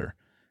printer.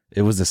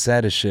 It was the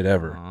saddest shit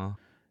ever.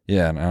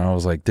 Yeah, and I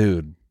was like,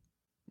 dude,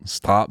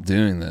 stop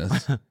doing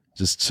this.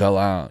 Just chill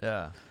out.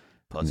 Yeah.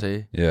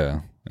 Pussy.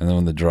 Yeah. And then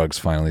when the drugs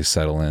finally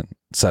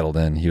settled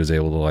in, he was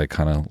able to like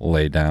kind of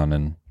lay down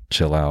and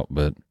chill out.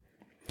 But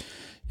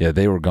yeah,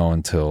 they were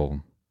going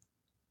till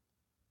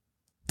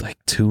like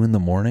 2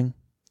 a.m.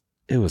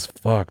 It was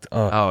fucked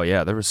up. Oh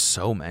yeah, there was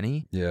so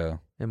many. Yeah.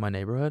 In my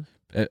neighborhood.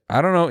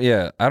 I don't know.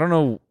 Yeah, I don't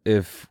know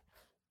if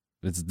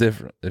it's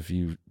different.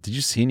 Did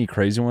you see any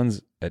crazy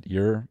ones at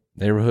your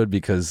neighborhood?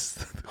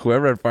 Because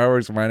whoever had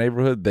fireworks in my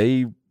neighborhood,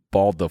 they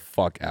balled the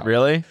fuck out.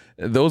 Really?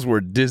 Those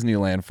were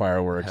Disneyland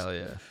fireworks. Hell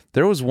yeah.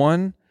 There was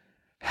one.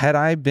 Had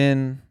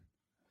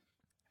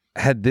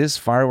this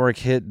firework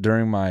hit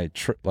during my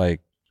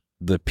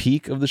the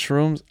peak of the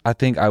shrooms, I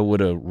think I would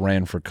have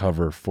ran for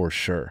cover for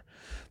sure.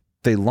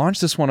 They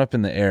launched this one up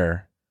in the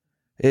air.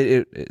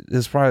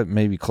 It's probably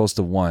maybe close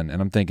to 1,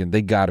 and I'm thinking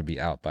they got to be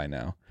out by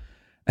now.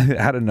 And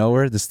out of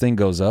nowhere, this thing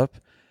goes up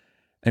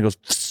and goes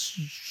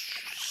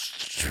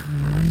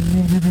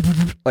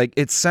like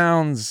it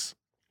sounds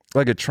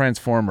like a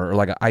transformer or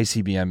like an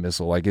ICBM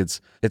missile. Like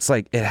it's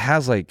like it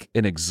has like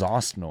an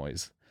exhaust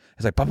noise.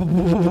 It's like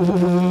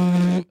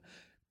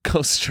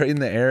goes straight in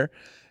the air.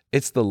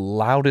 It's the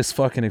loudest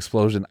fucking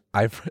explosion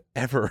I've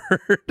ever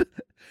heard.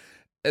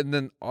 And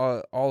then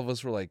all of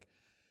us were like,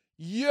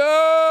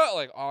 yo,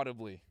 like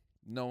audibly.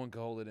 No one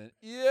could hold it in.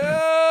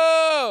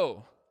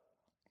 Yo!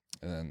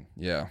 And then,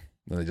 yeah,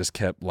 then they just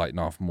kept lighting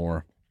off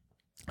more.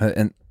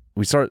 And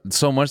we started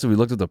so much that we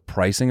looked at the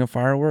pricing of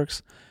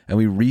fireworks, and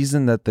we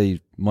reasoned that they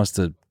must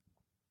have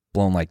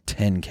blown like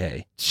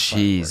 $10K.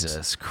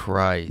 Jesus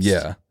Christ.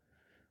 Yeah.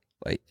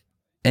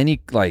 It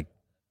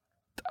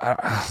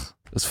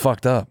was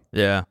fucked up.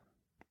 Yeah.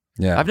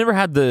 Yeah. I've never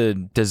had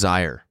the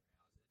desire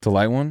to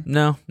light one?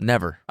 No,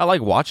 never. I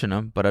like watching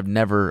them, but I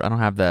don't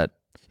have that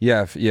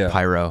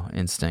pyro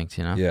instinct,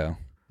 you know? Yeah,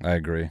 I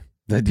agree.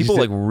 People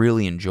like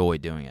really enjoy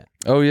doing it.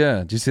 Oh yeah.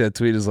 Did you see that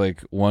tweet? Is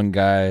like one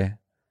guy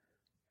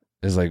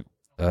is like,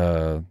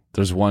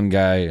 there's one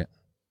guy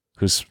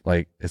who's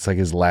like, it's like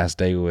his last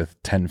day with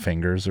 10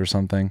 fingers or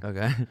something.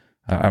 Okay.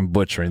 I'm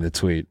butchering the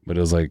tweet, but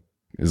it was like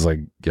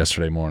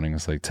yesterday morning.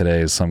 It's like, today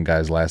is some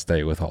guy's last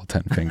day with all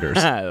 10 fingers.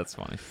 That's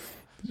funny.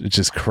 It's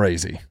just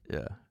crazy.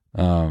 Yeah.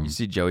 You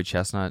see Joey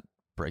Chestnut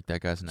break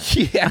that guy's neck?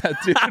 Yeah,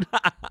 dude.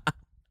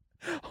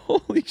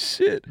 Holy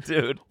shit,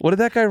 dude! What did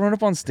that guy run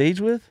up on stage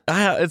with?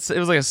 It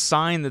was like a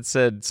sign that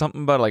said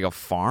something about like a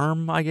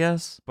farm, I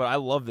guess. But I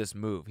love this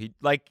move. He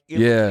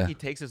he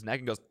takes his neck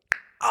and goes,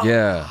 ah.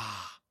 Yeah,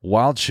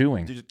 while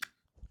chewing. Dude,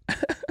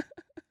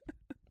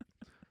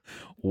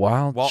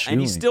 while chewing,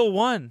 and he still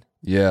won.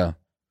 Yeah,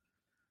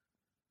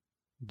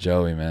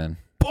 Joey, man.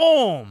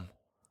 Boom!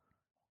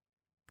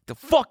 Get the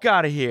fuck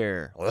out of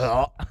here!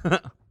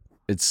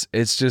 It's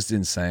just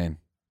insane.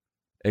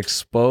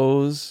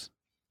 Expose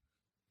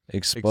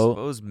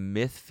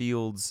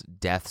Mythfield's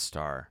Death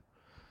Star.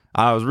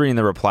 I was reading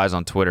the replies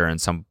on Twitter,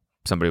 and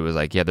somebody was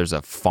like, "Yeah, there's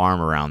a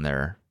farm around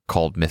there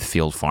called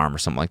Mythfield Farm or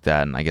something like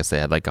that," and I guess they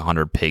had like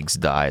 100 pigs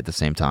die at the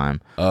same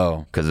time.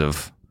 Oh, because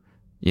of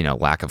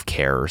lack of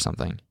care or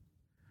something.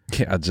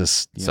 Yeah,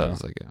 just so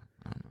it's like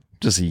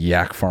just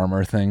yak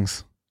farmer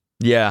things.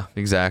 Yeah,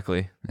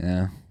 exactly.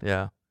 Yeah.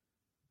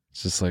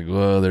 It's just like,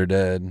 whoa, they're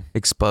dead.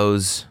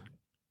 Expose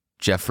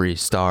Jeffree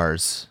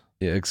Star's.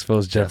 Yeah,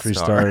 expose Jeffree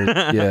Star.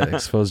 Yeah,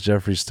 expose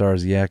Jeffree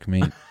Star's yak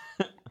meat.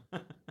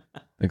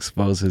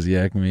 Expose his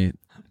yak meat.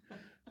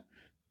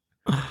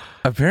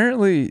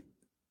 Apparently,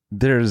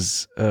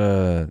 there's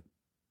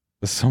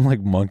some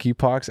like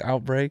monkeypox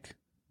outbreak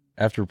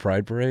after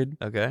Pride Parade.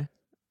 Okay.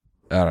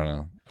 I don't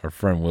know. Our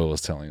friend Will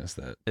was telling us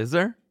that. Is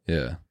there?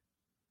 Yeah.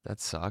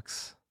 That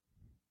sucks.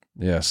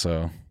 Yeah,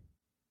 so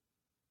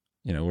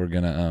we're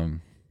gonna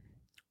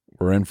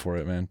we're in for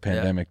it, man.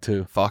 Pandemic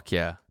 2. Fuck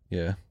yeah.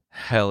 Yeah.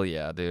 Hell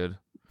yeah, dude.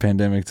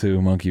 Pandemic 2,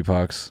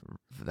 monkeypox.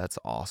 That's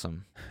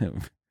awesome.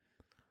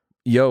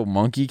 Yo,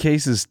 monkey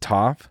cases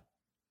top.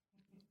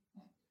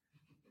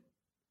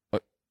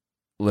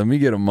 Let me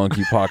get a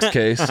monkeypox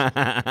case.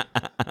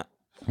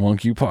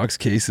 Monkeypox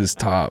case is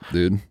top,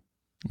 dude.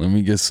 Let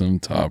me get some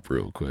top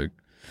real quick.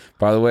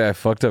 By the way, I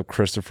fucked up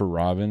Christopher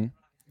Robin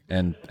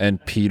and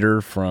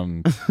Peter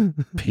from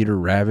Peter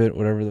Rabbit,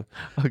 whatever the.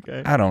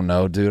 Okay. I don't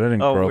know, dude. I didn't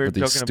grow up we're with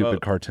these talking stupid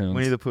about cartoons.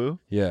 Winnie the Pooh?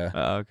 Yeah.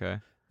 Okay.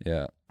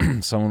 Yeah.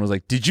 Someone was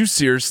like, "Did you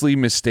seriously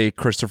mistake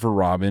Christopher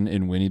Robin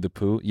in Winnie the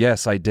Pooh?"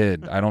 Yes, I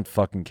did. I don't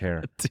fucking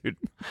care. Dude,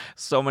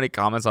 so many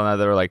comments on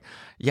that were like,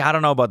 yeah, I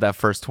don't know about that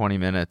first 20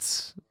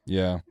 minutes.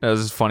 Yeah. It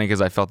was just funny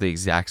because I felt the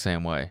exact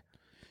same way.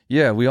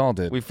 Yeah, we all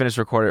did. We finished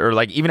recording, or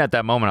like even at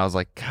that moment, I was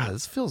like, God,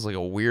 this feels like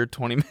a weird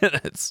 20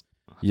 minutes.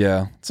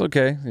 Yeah, it's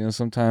okay.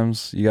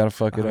 Sometimes you got to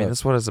fuck it I mean, up.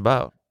 that's what it's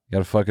about. You got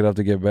to fuck it up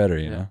to get better,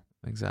 you know?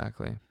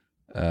 Exactly.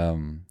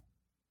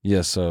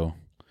 Yeah, so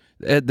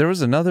there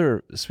was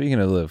another, speaking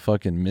of the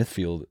fucking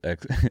Mythfield,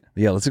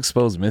 yeah, let's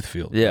expose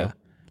Mythfield. Yeah. Bro.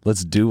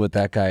 Let's do what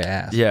that guy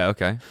asked. Yeah,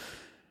 okay.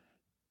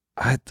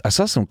 I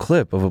saw some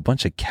clip of a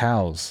bunch of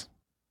cows.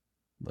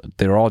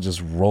 They were all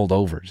just rolled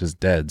over,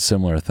 just dead,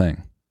 similar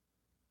thing.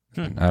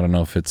 I don't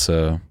know if it's...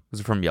 Was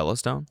it from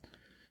Yellowstone?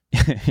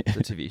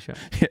 The TV show?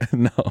 Yeah,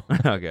 no.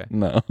 Okay.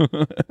 No.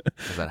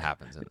 Because that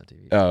happens in the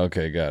TV show. Oh,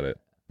 okay, got it.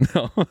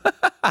 No.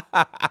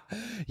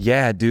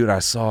 Yeah, dude, I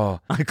saw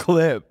A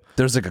clip.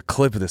 There's like a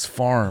clip of this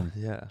farm.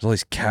 Yeah. There's all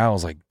these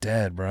cows like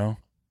dead, bro.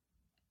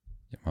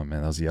 Yeah, my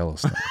man, that was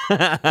Yellowstone. You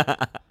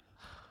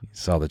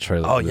saw the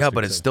trailer. Oh, yeah,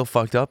 but it's still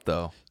fucked up,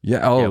 though.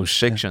 Yeah, oh, yeah,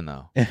 shit. fiction,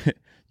 though.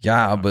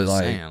 Yeah, I'm but just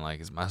like, saying, like,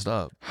 it's messed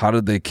up. how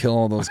did they kill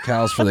all those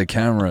cows for the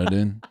camera,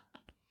 dude?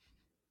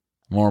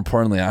 More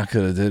importantly, I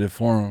could have did it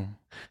for them.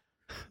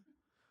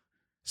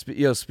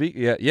 Yeah,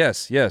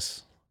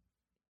 yes.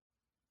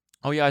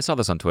 Oh, yeah, I saw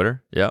this on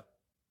Twitter. Yep.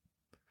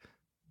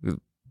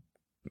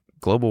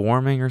 Global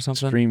warming or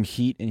something? Extreme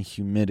heat and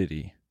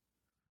humidity.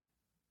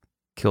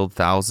 Killed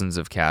thousands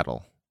of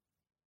cattle.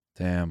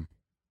 Damn.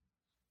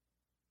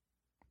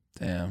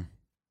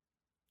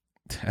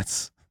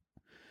 That's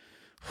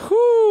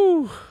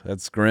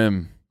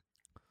grim.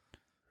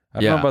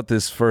 I don't know about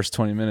this first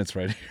 20 minutes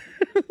right here.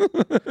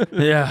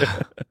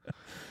 Yeah.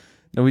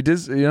 No, we did,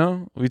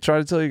 we try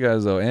to tell you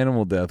guys, though,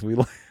 animal death, we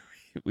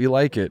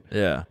like it.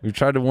 Yeah. We've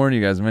tried to warn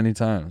you guys many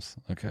times,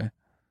 okay?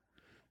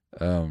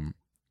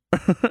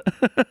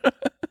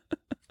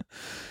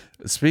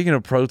 Speaking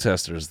of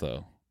protesters,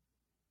 though,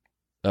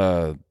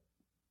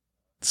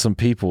 some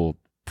people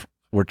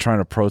were trying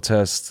to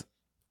protest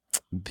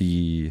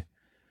the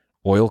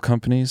oil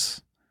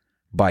companies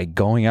by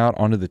going out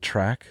onto the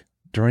track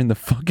during the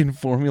fucking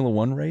Formula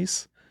One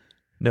race.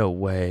 No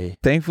way.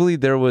 Thankfully,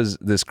 there was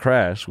this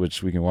crash,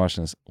 which we can watch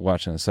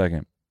in a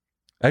second.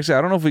 Actually,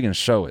 I don't know if we can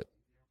show it.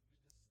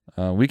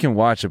 We can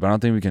watch it, but I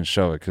don't think we can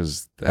show it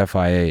because the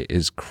FIA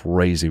is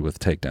crazy with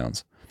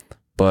takedowns.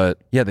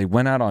 But yeah, they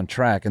went out on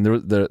track, and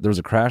there was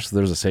a crash. So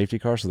there was a safety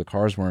car, so the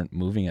cars weren't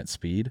moving at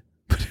speed.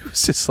 But it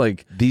was just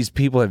like these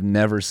people have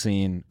never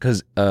seen,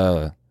 because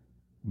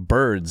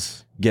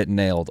birds get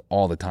nailed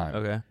all the time.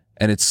 Okay.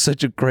 And it's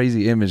such a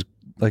crazy image,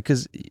 like,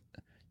 because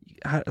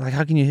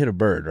how can you hit a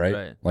bird,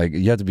 right? Like,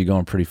 you have to be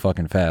going pretty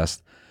fucking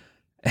fast.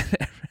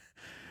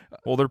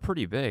 Well, they're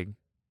pretty big.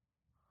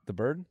 The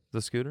bird?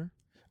 The scooter?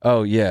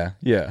 Oh, yeah.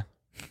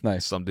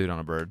 Nice. Some dude on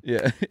a bird.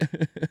 Yeah.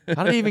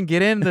 How did he even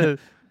get in the...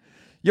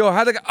 Yo,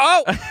 how'd they go?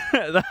 Oh!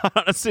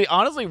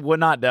 honestly, would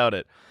not doubt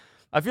it.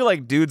 I feel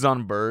like dudes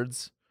on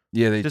birds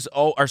they just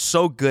are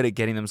so good at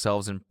getting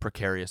themselves in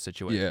precarious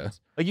situations. Yeah.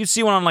 Like, you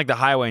see one on, like, the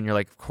highway, and you're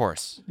like, of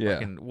course. Yeah.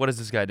 Fucking, what is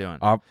this guy doing?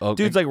 okay.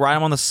 Dude's, like,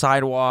 riding on the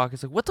sidewalk.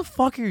 It's like, what the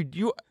fuck are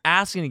you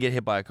asking to get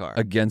hit by a car?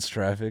 Against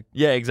traffic.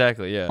 Yeah,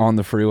 exactly, yeah. On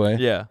the freeway.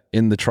 Yeah.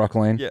 In the truck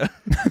lane. Yeah.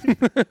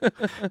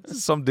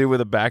 Some dude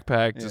with a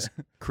backpack just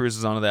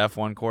cruises onto the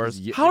F1 course.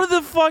 How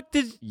the fuck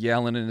did...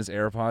 Yelling in his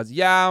AirPods.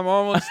 Yeah, I'm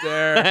almost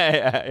there.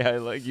 yeah,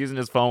 like using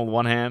his phone with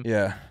one hand.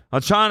 Yeah.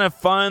 I'm trying to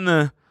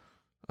find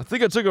I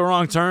think I took a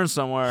wrong turn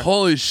somewhere.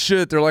 Holy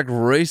shit, they're like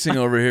racing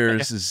over here.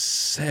 This is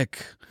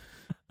sick.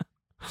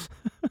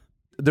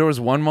 there was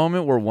one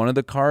moment where one of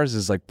the cars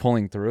is like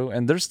pulling through,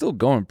 and they're still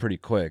going pretty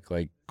quick,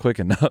 like quick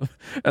enough.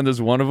 And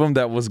there's one of them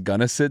that was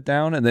gonna sit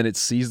down, and then it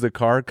sees the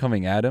car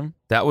coming at him.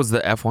 That was the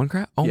F1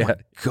 crash? Oh Yeah. my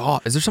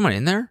God. Is there someone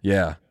in there?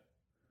 Yeah,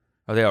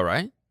 Are they all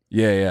right?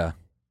 yeah.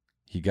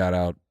 He got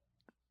out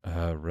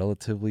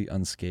relatively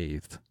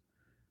unscathed.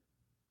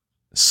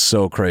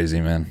 So crazy,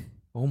 man.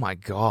 Oh my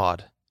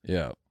God.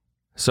 Yeah.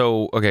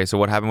 So, okay, so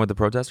what happened with the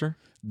protester?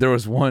 There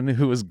was one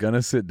who was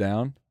gonna sit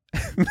down,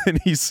 and then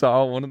he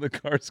saw one of the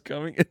cars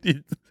coming,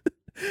 and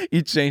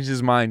he changed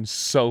his mind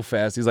so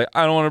fast. He's like,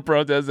 I don't want to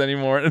protest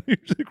anymore, and he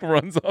like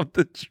runs off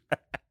the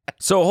track.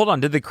 So hold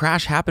on, did the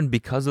crash happen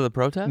because of the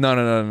protest? No.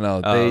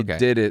 Oh, They okay.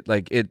 did it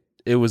like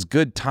it was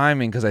good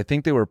timing because I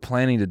think they were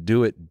planning to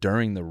do it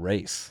during the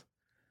race.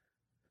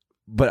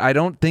 But I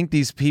don't think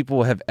these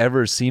people have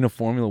ever seen a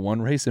Formula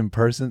One race in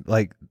person.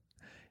 Like,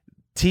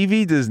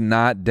 TV does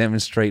not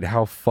demonstrate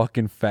how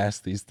fucking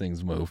fast these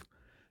things move.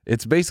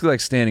 It's basically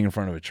like standing in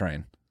front of a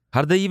train.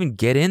 How did they even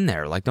get in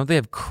there? Like, don't they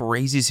have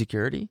crazy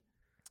security?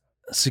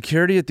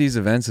 Security at these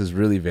events is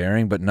really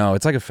varying, but no,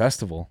 it's like a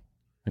festival.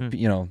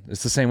 You know,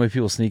 it's the same way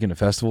people sneak into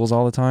festivals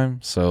all the time.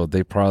 So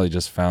they probably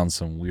just found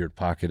some weird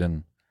pocket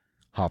and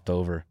hopped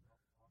over.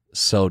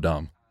 So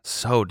dumb.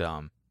 So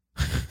dumb.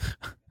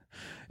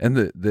 And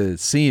the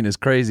scene is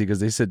crazy because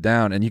they sit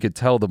down and you could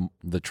tell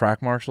the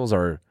track marshals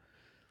are.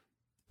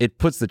 It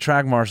puts the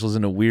track marshals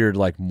in a weird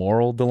like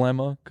moral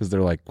dilemma because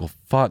they're like, well,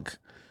 fuck,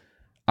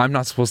 I'm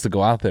not supposed to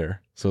go out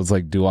there. So it's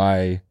like, do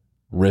I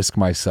risk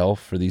myself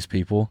for these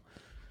people?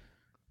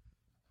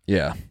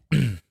 Yeah.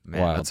 Man,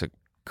 Wild. that's a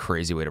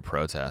crazy way to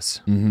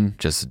protest. Mm-hmm.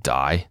 Just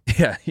die.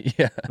 Yeah.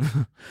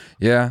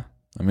 Yeah.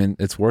 I mean,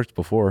 it's worked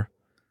before.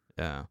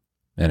 Yeah.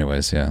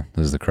 Anyways, yeah,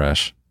 this is the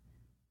crash.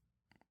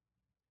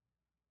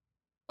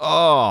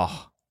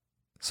 Oh.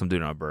 Some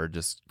dude on a bird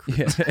just.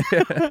 Yeah.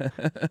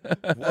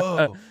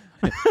 Whoa.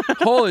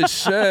 Holy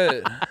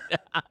shit.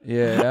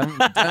 Yeah,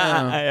 I'm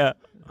down. Yeah.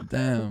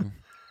 Damn.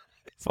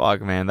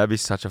 Fuck, man. That'd be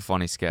such a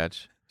funny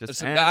sketch.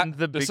 Just There's some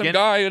beginning.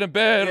 guy in a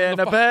bed Yeah, on in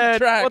the a fucking bed.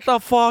 track. What the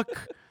fuck?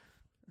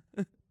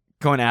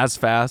 Going as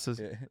fast as.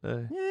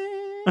 I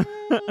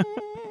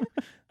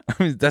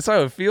mean, that's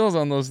how it feels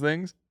on those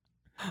things.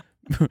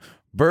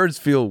 Birds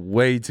feel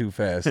way too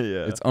fast.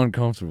 Yeah. It's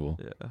uncomfortable.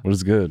 Yeah. But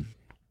it's good.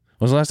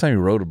 When was the last time you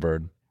rode a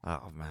bird?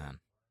 Oh, man.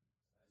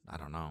 I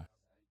don't know.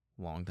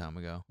 Long time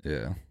ago.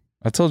 Yeah.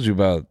 I told you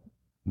about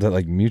that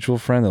like mutual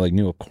friend that like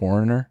knew a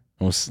coroner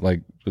and was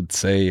like would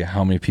say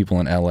how many people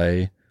in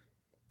LA,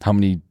 how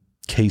many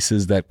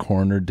cases that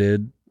coroner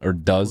did or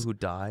does. Who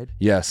died?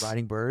 Yes.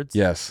 Riding birds?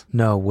 Yes.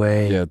 No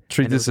way. Yeah.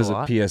 Treat And it this was as a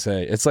lot? a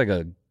PSA. It's like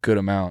a good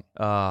amount.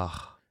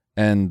 Ugh.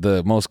 And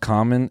the most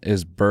common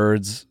is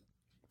birds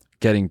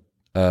getting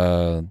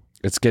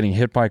it's getting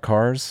hit by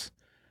cars,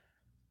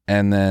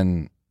 and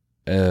then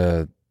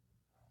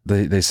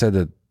they said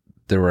that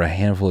there were a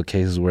handful of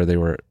cases where they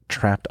were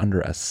trapped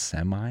under a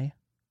semi.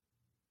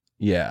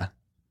 Yeah,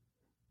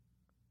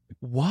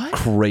 What?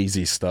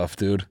 crazy stuff,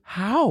 dude.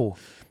 How?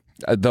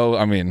 Though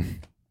I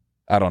mean,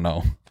 I don't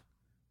know,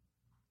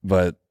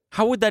 but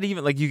How would that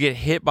even, like, you get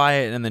hit by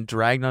it and then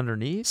dragged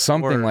underneath?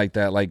 something Or- like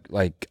that.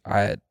 Like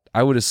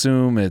I would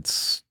assume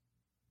it's,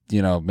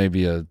 you know,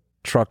 maybe a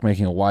truck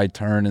making a wide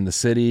turn in the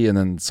city and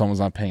then someone's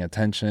not paying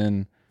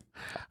attention.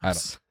 I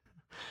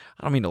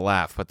don't mean to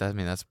laugh, but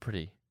that's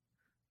pretty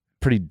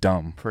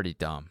dumb.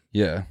 dumb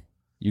Yeah.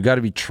 You got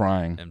to be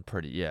trying. and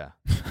pretty, yeah.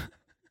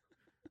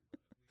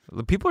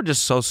 The people are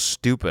just so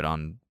stupid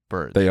on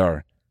birds. They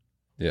are.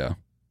 Yeah.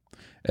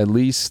 At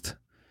least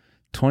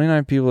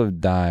 29 people have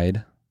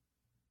died.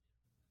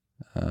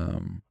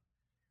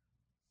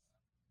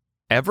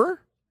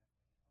 Ever?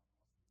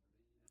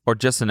 Or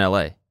just in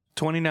LA?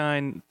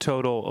 29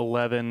 total,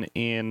 11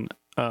 in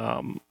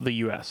the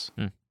U.S.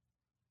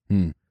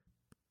 I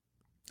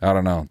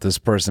don't know. This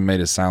person made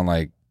it sound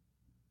like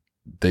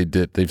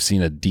they've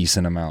seen a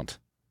decent amount.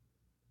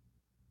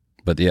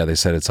 But yeah, they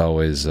said it's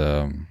always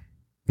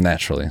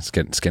naturally. It's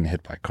getting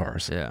hit by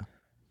cars, Yeah.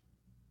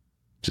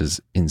 which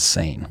is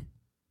insane.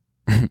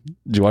 Did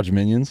you watch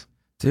Minions?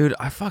 Dude,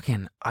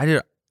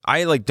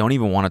 I like don't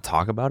even want to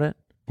talk about it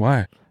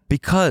Why?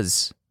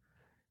 because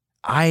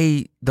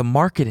the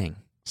marketing,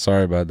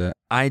 Sorry about that.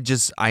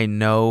 I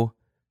know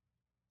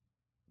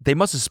they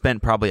must have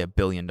spent probably $1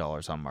 billion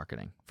on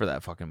marketing for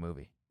that fucking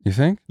movie. You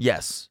think?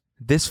 Yes.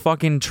 This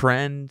fucking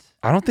trend.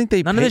 I don't think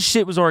they None of this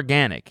shit was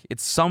organic.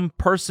 It's some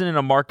person in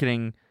a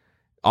marketing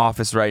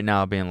office right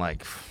now being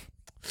like,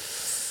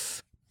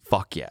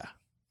 fuck yeah.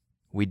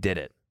 We did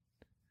it.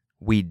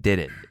 We did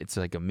it. It's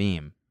like a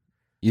meme.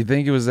 You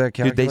think it was that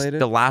Dude, calculated?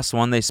 the last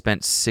one, they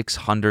spent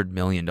 $600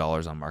 million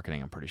on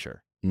marketing, I'm pretty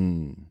sure.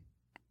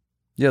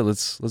 Yeah,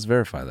 let's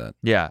verify that.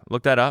 Yeah,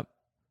 look that up.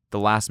 The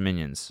last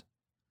Minions.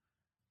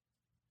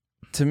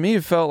 To me,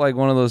 it felt like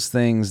one of those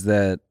things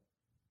that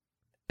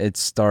it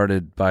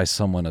started by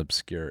someone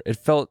obscure. It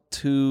felt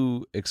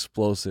too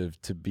explosive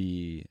to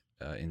be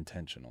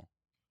intentional.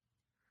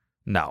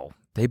 No,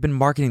 they've been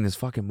marketing this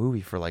fucking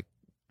movie for like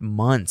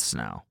months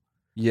now.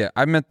 Yeah,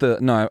 I meant the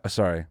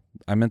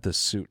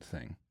suit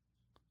thing.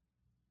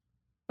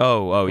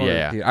 Oh,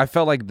 yeah. I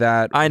felt like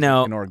that. I was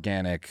know. like an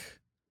organic.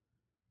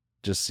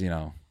 Just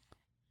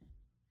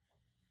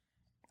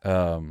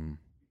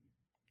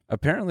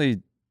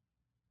apparently.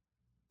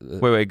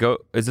 Wait, go.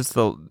 Is this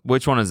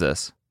which one is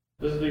this?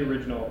 This is the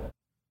original.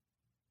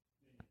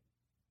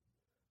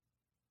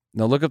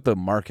 No, look up the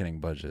marketing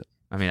budget.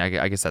 I mean,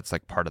 I guess that's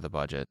like part of the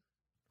budget.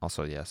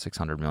 Also, yeah,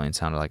 600 million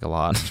sounded like a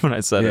lot when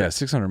I said Yeah, it.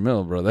 600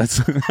 mil, bro. That's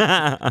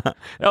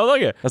Oh,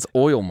 look at that's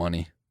oil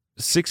money.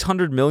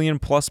 600 million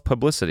plus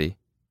publicity.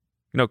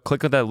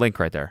 Click on that link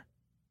right there.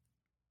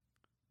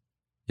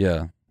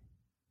 Yeah.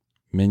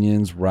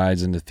 Minions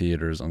rides into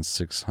theaters on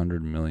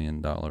 $600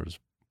 million.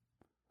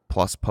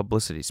 Plus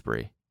publicity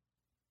spree.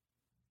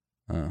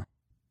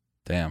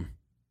 Damn.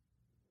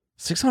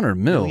 600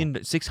 mil.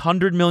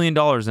 $600 million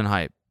in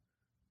hype.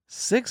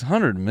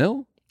 600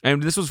 mil?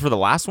 And this was for the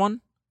last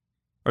one?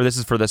 Or this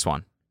is for this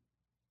one?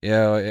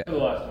 Yeah. The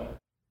last one.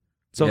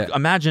 So Yeah.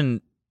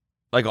 imagine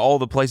like all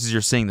the places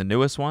you're seeing the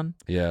newest one.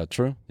 Yeah,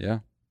 true. Yeah.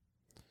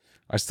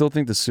 I still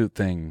think the suit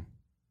thing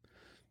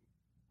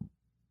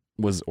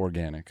was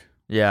organic.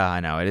 Yeah, I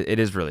know. It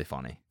is really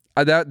funny.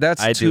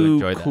 That's I do too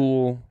enjoy that.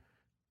 cool.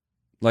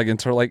 Like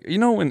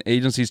when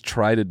agencies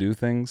try to do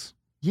things.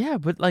 Yeah,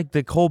 but like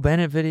the Cole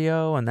Bennett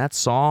video and that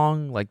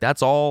song, like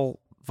that's all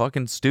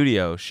fucking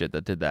studio shit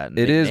that did that. And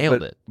It they is,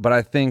 nailed it. but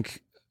I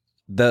think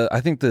the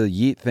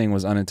Yeet thing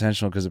was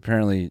unintentional because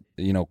apparently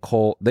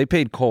Cole, they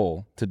paid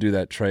Cole to do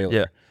that trailer.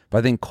 Yeah. But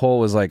I think Cole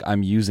was like,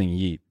 I'm using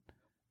Yeet,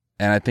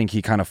 and I think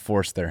he kind of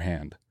forced their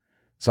hand.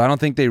 So I don't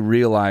think they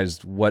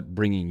realized what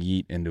bringing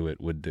Yeet into it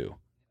would do.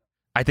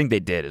 I think they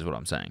did, is what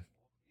I'm saying.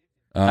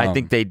 I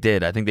think they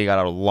did. I think they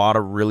got a lot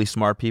of really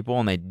smart people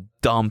and they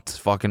dumped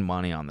fucking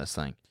money on this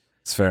thing.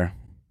 It's fair.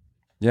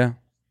 Yeah.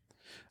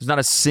 There's not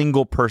a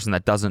single person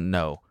that doesn't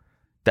know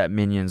that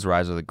Minions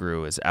Rise of the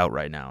Gru is out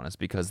right now, and it's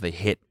because they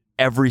hit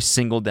every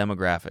single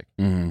demographic.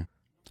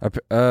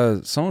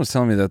 Mm-hmm. Someone was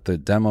telling me that the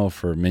demo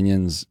for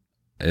Minions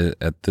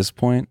at this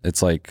point,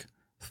 it's like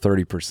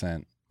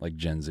 30% like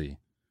Gen Z.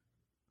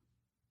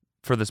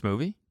 For this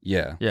movie?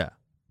 Yeah. Yeah.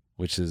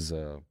 Which is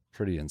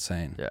pretty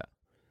insane. Yeah.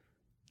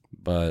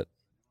 But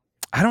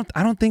I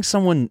don't think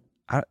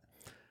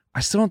I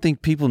still don't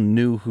think people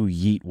knew who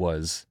Yeet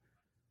was.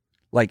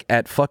 Like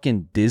at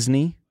fucking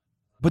Disney.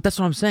 But that's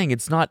what I'm saying.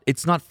 It's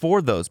not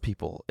for those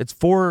people. It's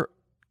for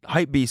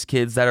hypebeast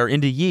kids that are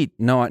into Yeet.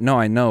 No,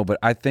 I know, but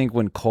I think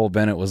when Cole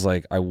Bennett was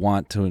like, I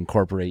want to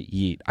incorporate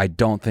Yeet, I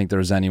don't think there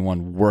was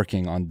anyone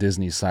working on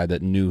Disney's side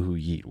that knew who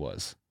Yeet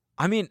was.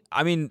 I mean,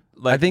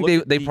 like I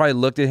think they probably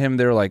looked at him.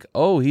 They were like,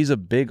 "Oh, he's a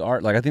big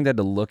art." Like I think they had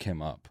to look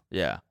him up.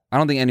 Yeah. I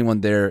don't think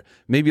anyone there,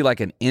 maybe like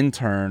an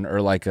intern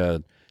or like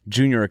a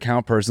junior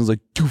account person, is like,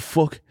 "Dude,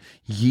 fuck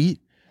Yeet,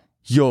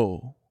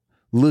 yo,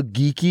 look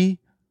geeky,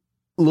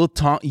 little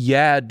Tom,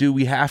 yeah, dude,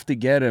 we have to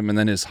get him." And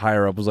then his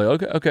higher up was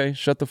like, "Okay,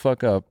 shut the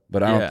fuck up."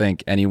 But I don't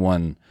think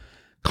anyone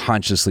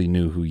consciously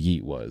knew who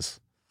Yeet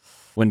was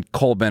when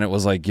Cole Bennett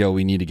was like, "Yo,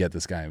 we need to get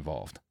this guy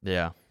involved."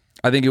 Yeah.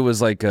 I think it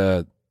was like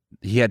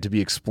he had to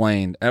be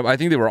explained. I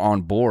think they were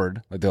on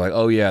board. Like they're like,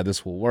 "Oh yeah,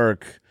 this will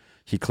work.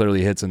 He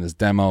clearly hits in this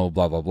demo,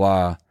 blah blah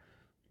blah."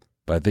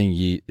 But I think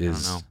Yeet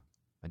is. I don't know.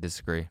 I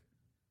disagree.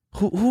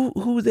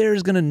 Who there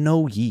is gonna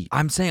know Yeet?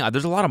 I'm saying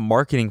there's a lot of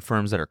marketing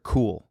firms that are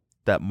cool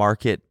that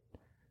market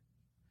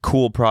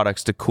cool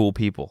products to cool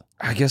people.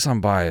 I guess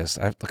I'm biased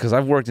because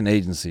I've worked in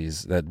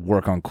agencies that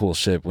work on cool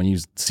shit. When you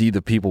see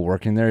the people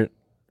working there,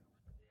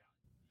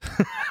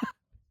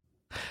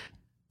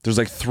 there's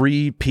like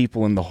 3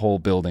 people in the whole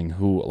building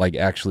who like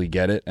actually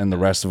get it, and the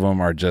rest of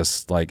them are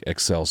just like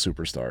Excel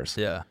superstars.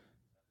 Yeah.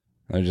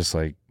 They're just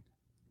like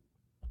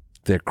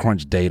they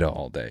crunch data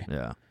all day.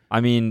 Yeah.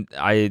 I mean,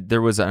 I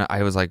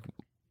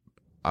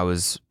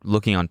was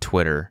looking on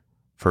Twitter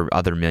for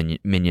other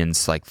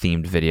Minions like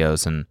themed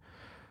videos, and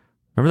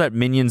remember that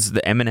Minions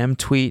the Eminem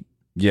tweet?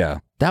 Yeah.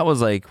 That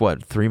was like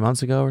what, 3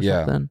 months ago or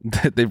something?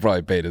 They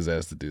probably paid his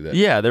ass to do that.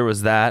 Yeah, there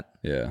was that.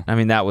 Yeah. I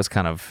mean, that was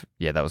kind of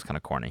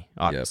corny,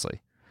 obviously.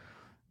 Yep.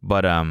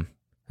 But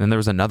then there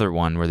was another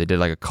one where they did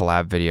like a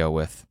collab video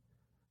with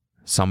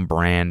some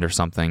brand or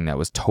something that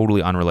was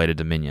totally unrelated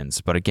to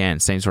Minions. But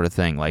again, same sort of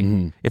thing. Like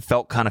it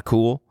felt kind of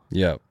cool.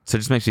 Yeah. So it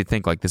just makes me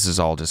think like this is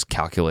all just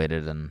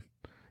calculated, and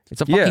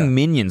it's a fucking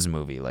Minions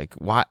movie. Like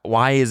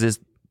why is this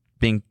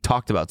being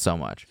talked about so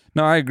much?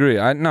 No, I agree.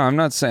 I'm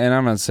not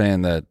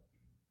saying that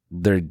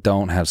they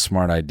don't have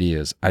smart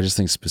ideas. I just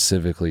think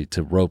specifically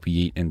to rope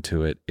Yeet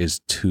into it is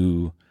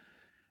too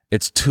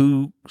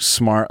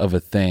smart of a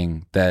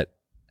thing that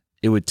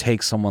it would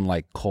take someone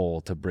like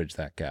Cole to bridge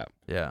that gap.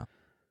 Yeah.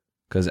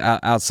 Because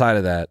outside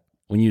of that,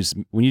 when you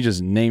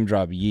just name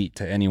drop Yeet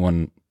to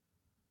anyone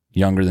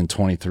younger than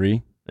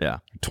 23,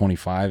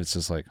 25, it's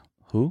just like,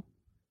 who?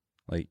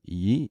 Like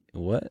Yeet?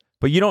 What?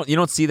 But you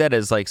don't see that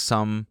as like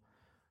some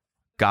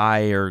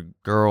guy or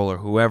girl or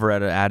whoever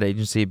at an ad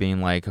agency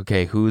being like,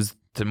 okay, who's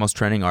the most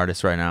trending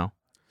artist right now?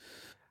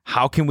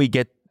 How can we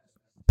get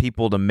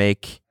people to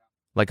make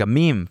like a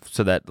meme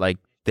so that like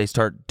they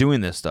start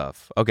doing this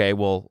stuff? Okay,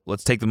 well,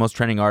 let's take the most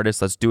trending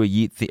artist. Let's do a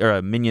Yeet or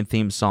a Minion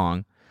themed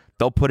song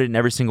They'll put it in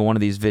every single one of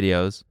these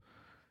videos.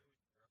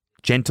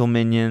 Gentle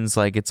minions,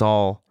 like it's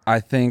all. I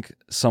think It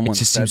someone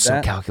just said seems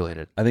that. so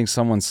calculated. I think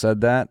someone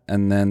said that,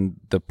 and then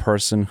the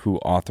person who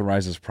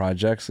authorizes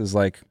projects is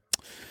like,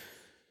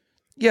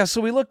 yeah,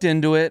 so we looked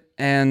into it,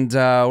 and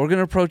we're going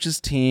to approach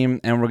his team,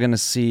 and we're going to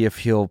see if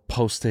he'll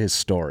post to his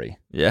story.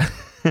 Yeah.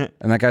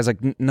 And that guy's like,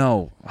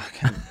 no.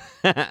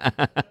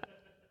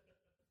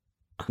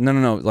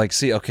 No. Like,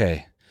 see,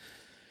 okay.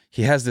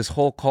 He has this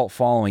whole cult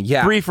following.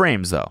 Yeah. 3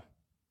 frames, though.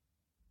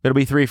 It'll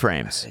be 3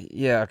 frames.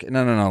 Yeah. Okay.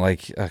 No.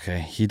 Like, okay.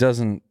 He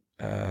doesn't,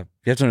 you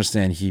have to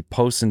understand, he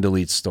posts and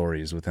deletes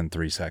stories within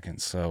 3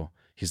 seconds, so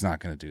he's not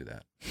going to do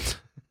that.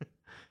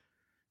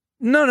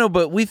 No,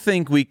 but we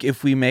think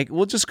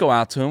we'll just go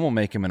out to him, we'll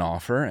make him an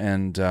offer,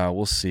 and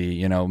we'll see,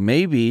 you know,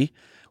 maybe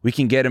we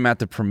can get him at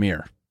the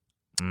premiere,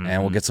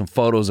 and we'll get some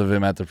photos of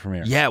him at the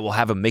premiere. Yeah, we'll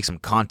have him make some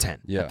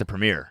content at the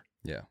premiere.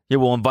 Yeah. Yeah,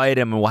 we'll invite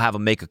him and we'll have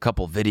him make a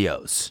couple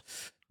videos.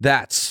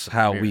 That's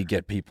how we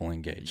get people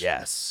engaged.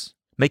 Yes.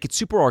 Make it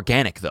super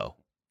organic, though.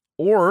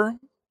 Or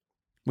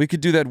we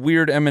could do that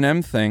weird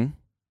Eminem thing.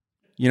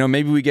 You know,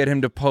 maybe we get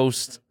him to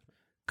post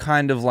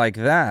kind of like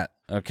that,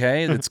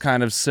 okay? That's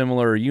kind of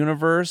similar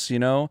universe, you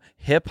know?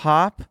 Hip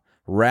hop,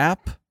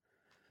 rap.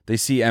 They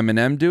see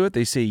Eminem do it.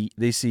 They see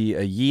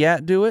a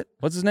Yeat do it.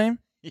 What's his name?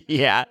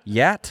 Yeah.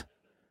 Yat?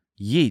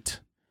 Yeet.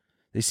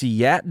 They see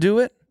Yat do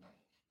it.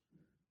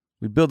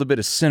 We build a bit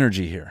of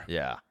synergy here.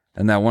 Yeah.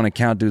 And that one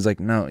account dude's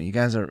like, no, you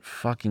guys are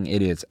fucking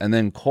idiots. And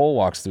then Cole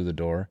walks through the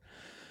door.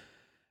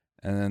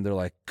 And then they're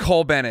like,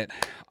 Cole Bennett,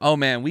 oh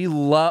man, we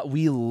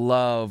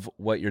love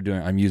what you're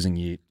doing. I'm using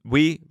Yeet.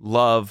 We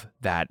love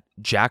that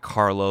Jack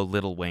Harlow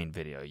Lil Wayne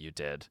video you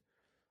did.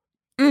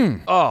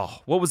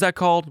 Oh, what was that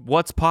called?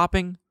 What's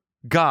Popping?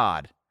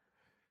 God.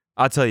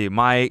 I'll tell you,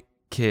 my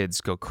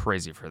kids go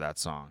crazy for that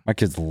song. My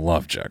kids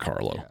love Jack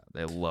Harlow. Yeah,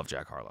 they love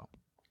Jack Harlow.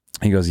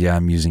 He goes, yeah,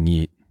 I'm using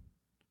Yeet.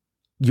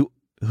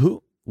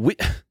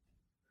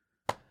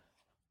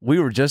 We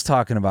were just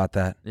talking about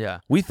that. Yeah.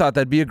 We thought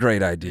that'd be a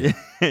great idea.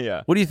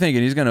 Yeah. What are you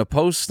thinking? He's going to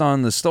post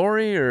on the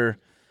story, or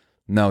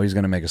no, he's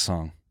going to make a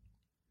song?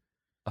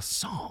 A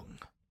song.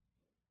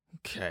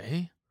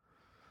 Okay.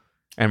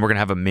 And we're going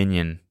to have a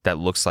minion that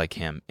looks like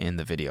him in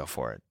the video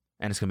for it.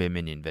 And it's going to be a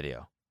minion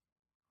video.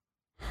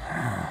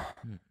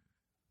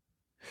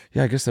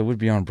 Yeah, I guess that would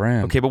be on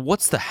brand. Okay, but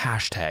what's the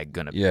hashtag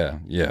going to be?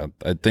 Yeah.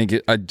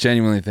 I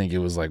genuinely think it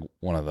was like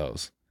one of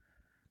those.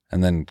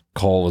 And then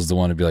Cole was the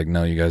one to be like,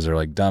 no, you guys are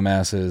like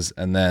dumbasses.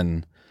 And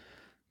then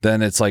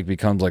it's like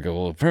becomes like,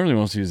 well, apparently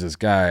wants to use this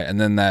guy. And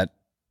then that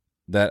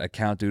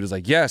account dude is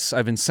like, yes,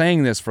 I've been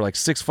saying this for like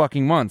 6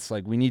 fucking months.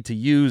 Like, we need to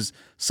use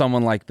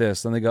someone like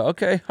this. Then they go,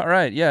 okay, all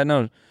right. Yeah,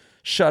 no,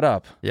 shut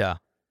up. Yeah.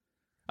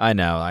 I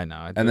know.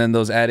 And then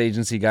those ad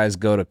agency guys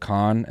go to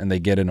con and they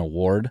get an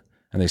award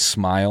and they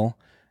smile.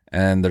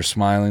 And they're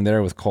smiling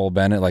there with Cole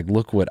Bennett. Like,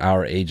 look what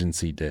our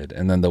agency did.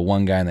 And then the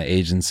one guy in the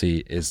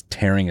agency is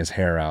tearing his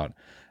hair out.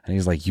 And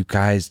he's like, you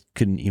guys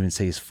couldn't even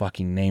say his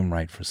fucking name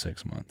right for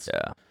 6 months.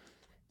 Yeah.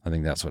 I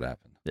think that's what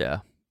happened. Yeah.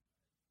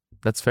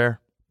 That's fair.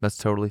 That's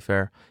totally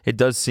fair. It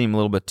does seem a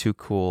little bit too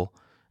cool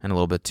and a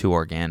little bit too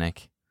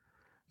organic.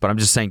 But I'm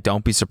just saying,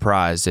 don't be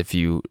surprised if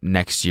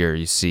next year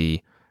you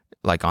see,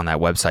 like on that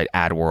website,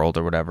 AdWorld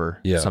or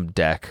whatever, some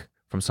deck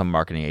from some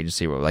marketing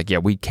agency where like, yeah,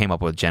 we came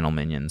up with Gentle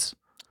Minions.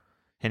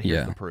 And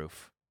here's the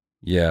proof.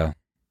 Yeah.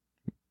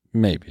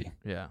 Maybe.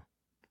 Yeah.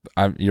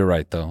 You're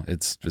right, though.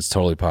 It's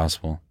totally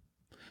possible.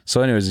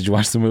 So anyways, did you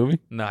watch the movie?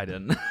 No, I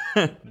didn't.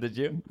 Did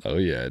you? Oh,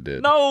 yeah, I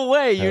did. No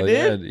way, you Hell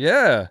did?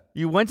 Yeah.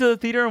 You went to the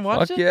theater and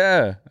watched Fuck it?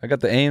 yeah. I got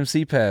the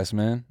AMC pass,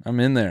 man. I'm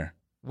in there.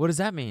 What does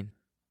that mean?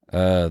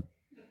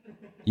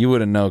 You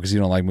wouldn't know because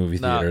you don't like movie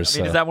No, theaters. I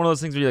mean, is that one of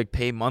those things where you like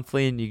pay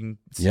monthly and you can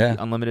see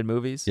unlimited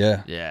movies?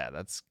 Yeah. Yeah,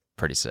 that's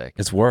pretty sick.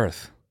 It's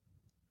worth.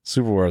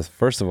 Super worth.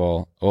 First of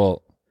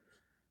all,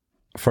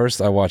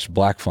 first I watched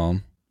Black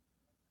Phone,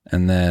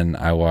 and then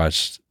I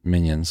watched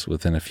Minions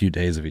within a few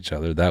days of each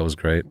other. That was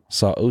great.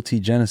 Saw OT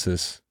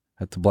Genesis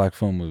at the Black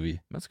Phone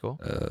movie. That's cool.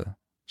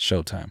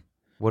 Showtime.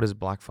 What is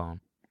Black Phone?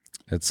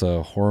 It's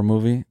a horror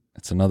movie.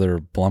 It's another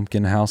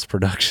Blumkin House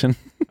production.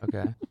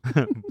 Okay.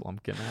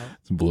 Blumkin House?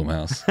 It's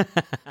Blumhouse.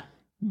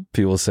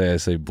 People say I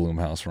say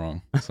Blumhouse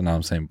wrong, so now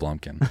I'm saying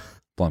Blumkin.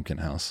 Blumkin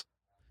House.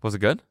 Was it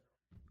good?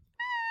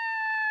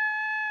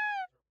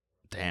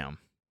 Damn.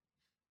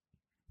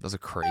 That was a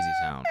crazy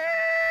sound.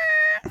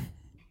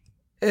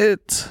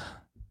 It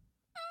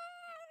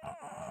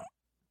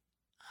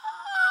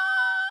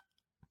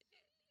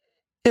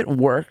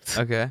worked.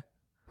 Okay.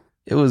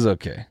 It was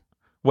okay.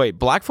 Wait,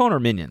 Black Phone or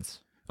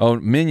Minions? Oh,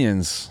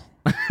 Minions.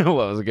 What,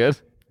 was it good?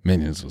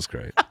 Minions was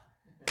great.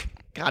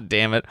 God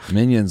damn it.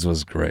 Minions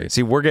was great.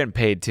 See, we're getting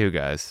paid too,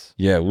 guys.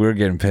 Yeah, we're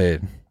getting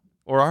paid.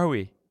 Or are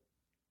we?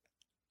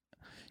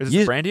 Is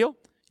this a brand deal?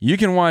 You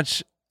can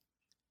watch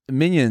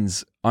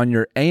Minions on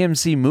your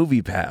AMC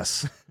Movie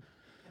Pass.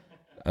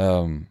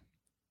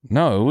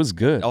 No, it was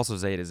good. Also,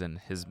 Zayd is in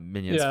his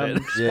Minions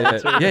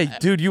fit. Yeah,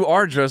 dude, you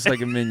are dressed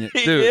like a minion.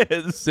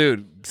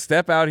 Dude,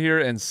 step out here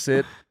and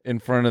sit in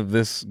front of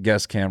this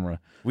guest camera.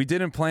 We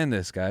didn't plan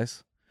this,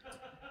 guys.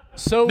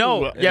 So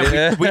No,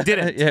 yeah, we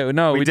didn't. Yeah,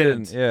 no, we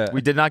didn't. Yeah,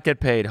 We did not get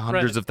paid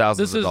hundreds of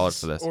thousands this of dollars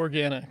is for this.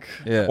 Organic.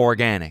 yeah.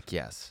 Organic,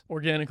 yes.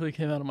 Organically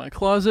came out of my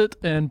closet,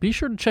 and be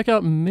sure to check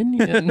out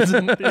Minions.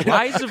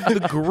 Rise of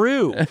the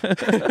Gru.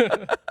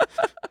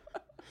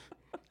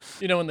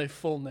 You know when they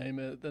full name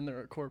it, then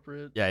they're a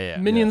corporate. Yeah.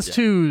 Minions yeah.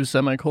 2,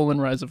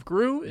 semicolon, Rise of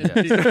Gru.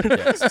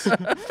 Yes.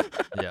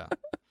 Yeah.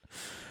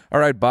 All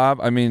right, Bob.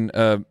 I mean,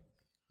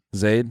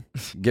 Zaid,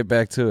 get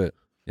back to it.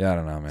 Yeah, I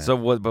don't know, man. So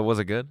what? But was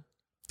it good?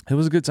 It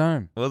was a good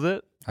time. Was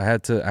it? I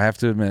have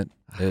to admit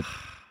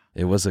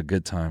it was a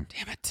good time.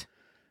 Damn it.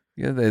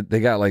 Yeah, they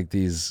got like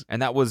these.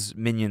 And that was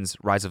Minions: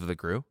 Rise of the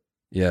Gru.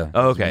 Yeah.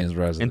 Oh, okay. Minions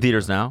Rise of In the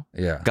theaters Gru. now.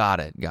 Yeah. Got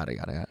it.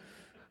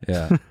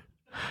 Yeah.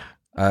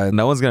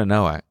 No one's gonna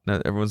know.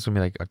 Everyone's gonna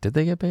be like, "Did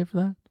they get paid for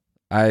that?"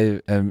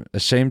 I am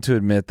ashamed to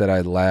admit that I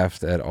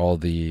laughed at all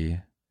the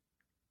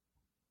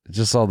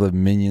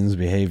Minions'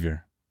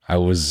 behavior. I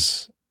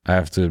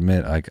have to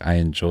admit, like, I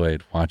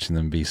enjoyed watching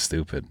them be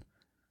stupid.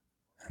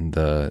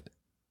 And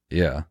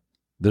yeah,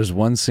 there's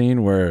one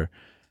scene where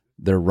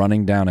they're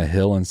running down a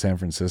hill in San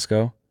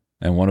Francisco,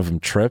 and one of them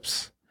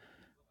trips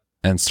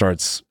and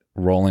starts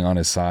rolling on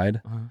his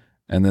side,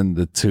 and then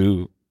the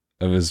two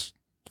of his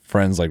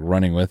friends, like,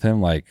 running with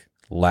him, like,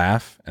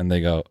 laugh, and they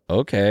go,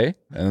 okay,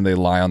 and then they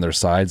lie on their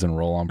sides and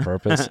roll on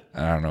purpose.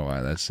 I don't know why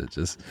that shit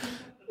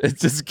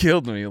just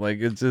killed me. Like,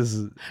 it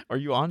just. Are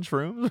you on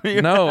shrooms?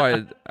 No,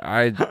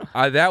 I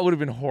that would have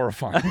been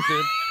horrifying,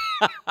 dude.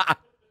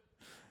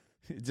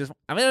 Just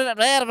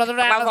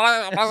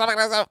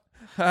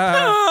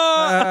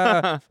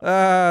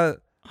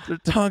they're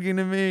talking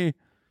to me.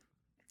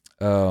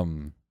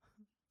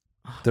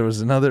 There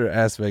was another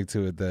aspect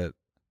to it that,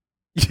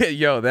 yeah,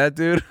 yo, that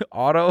dude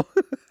Otto.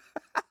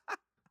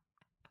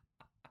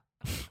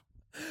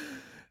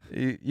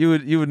 You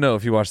would know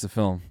if you watched the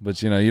film,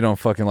 but you don't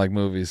fucking like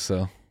movies,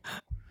 so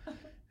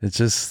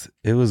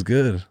it was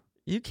good.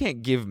 You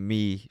can't give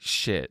me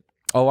shit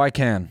Oh, I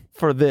can.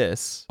 for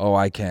this. Oh,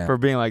 I can. For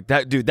being like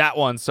that, dude. That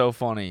one's so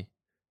funny.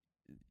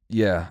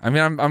 Yeah, I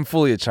mean, I'm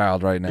fully a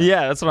child right now.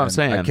 Yeah, that's what I'm And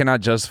saying. I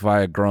cannot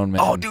justify a grown man.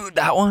 Oh, dude,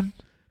 that one.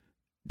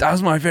 That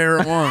was my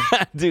favorite one.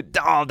 Dude,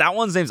 oh, that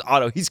one's name's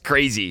Otto. He's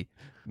crazy.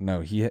 No,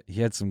 he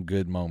had some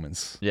good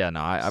moments. Yeah, no,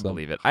 I Some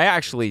believe it. I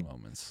actually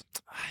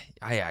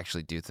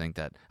do think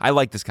that I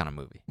like this kind of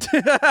movie.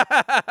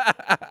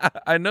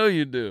 I know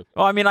you do.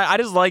 Well, I mean, I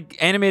just like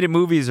animated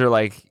movies are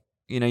like,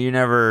 you're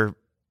never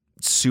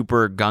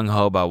super gung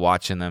ho about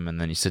watching them, and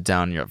then you sit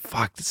down and you're like,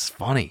 fuck, this is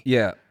funny.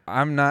 Yeah,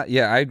 I'm not.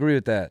 Yeah, I agree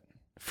with that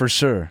for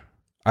sure.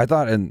 I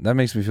thought, and that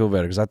makes me feel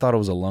better because I thought I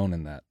was alone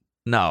in that.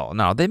 No,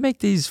 they make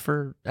these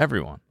for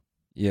everyone.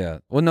 Yeah.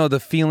 Well, no, the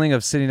feeling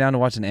of sitting down to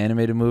watch an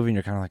animated movie and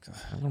you're kind of like,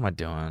 What am I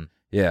doing?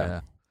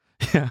 yeah.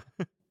 Yeah.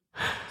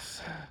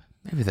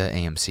 Maybe the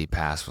AMC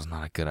pass was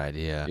not a good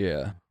idea.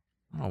 Yeah.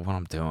 I don't know what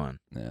I'm doing.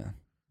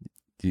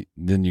 Yeah.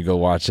 Then you go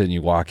watch it and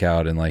you walk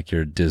out in like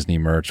your Disney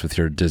merch with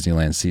your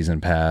Disneyland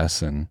season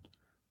pass and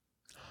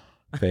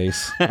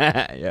face.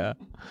 Yeah.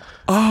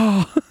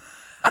 Oh,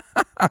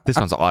 This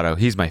one's Otto.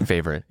 He's my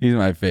favorite. he's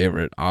my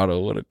favorite. Otto,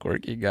 what a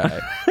quirky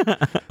guy.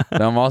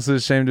 Now, I'm also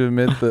ashamed to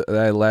admit that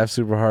I laugh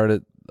super hard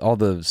at all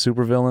the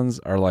supervillains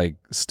are like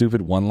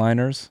stupid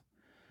one-liners.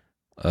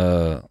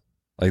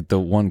 Like the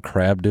one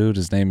crab dude,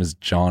 his name is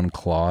John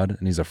Claude,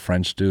 and he's a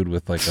French dude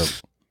with like a,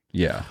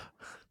 yeah.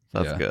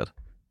 That's Yeah. good.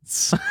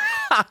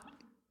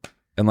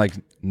 And like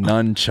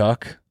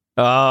Nunchuck.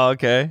 Oh,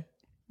 okay.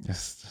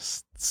 It's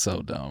just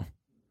so dumb.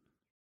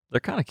 They're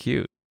kind of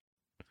cute.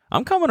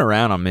 I'm coming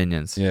around on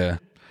Minions. Yeah.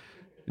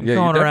 I'm Yeah, you're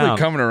going definitely around.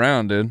 coming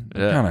around, dude.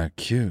 They're Yeah. kind of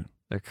cute.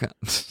 They're kind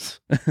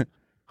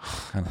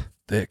Kind of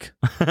thick.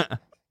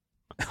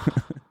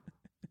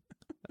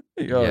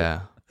 Yo,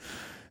 yeah.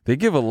 They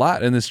give a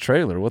lot in this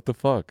trailer. What the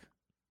fuck?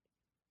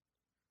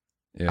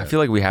 Yeah. I feel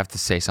like we have to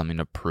say something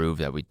to prove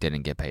that we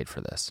didn't get paid for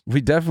this. We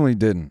definitely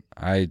didn't.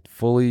 I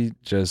fully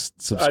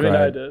just subscribed. I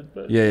mean, I did.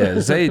 But Yeah.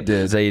 Zayd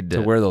did. Zayd To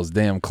did. wear those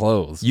damn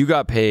clothes. You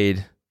got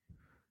paid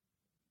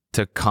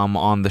to come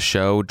on the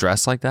show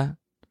dressed like that,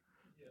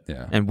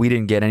 Yeah. and we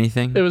didn't get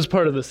anything. It was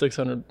part of the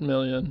 600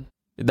 million.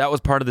 That was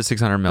part of the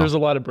 600 mil. There's a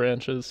lot of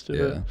branches to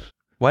Yeah. it.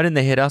 Why didn't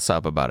they hit us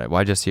up about it?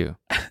 Why just you?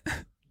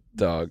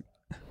 Dog.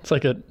 It's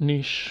like a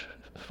niche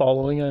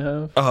following I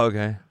have. Oh,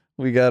 okay.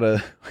 We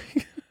gotta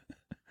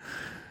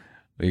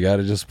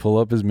just pull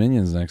up his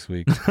Minions next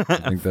week. I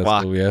think that's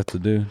Fuck. what we have to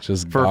do.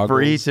 Just For goggles.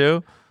 free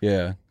too?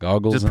 Yeah,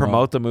 goggles. Just and all.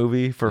 promote the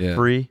movie for Yeah.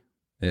 free?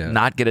 Yeah,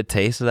 Not get a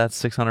taste of that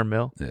 600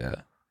 mil?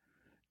 yeah.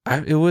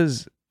 It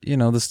was,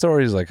 the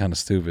story is like kind of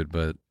stupid,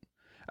 but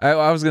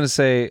I was gonna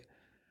say,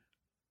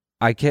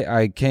 I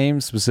came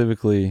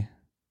specifically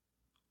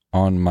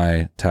on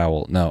my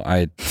towel. No,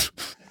 I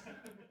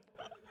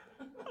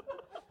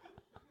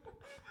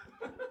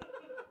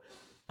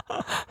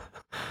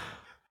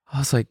I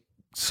was like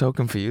so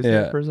confused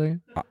Yeah. there for a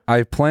second.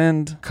 I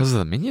planned. Because of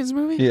the Minions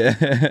movie?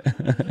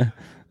 Yeah.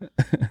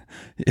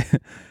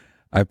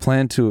 I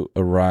plan to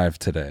arrive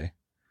today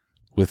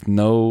with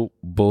no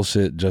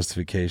bullshit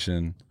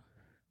justification.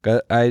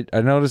 I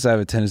noticed I have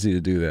a tendency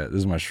to do that. This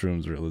is my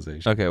Shrooms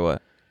realization. Okay,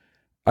 what?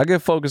 I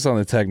get focused on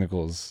the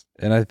technicals,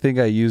 and I think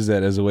I use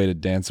that as a way to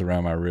dance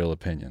around my real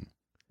opinion.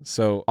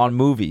 So On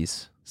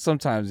movies.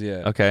 sometimes,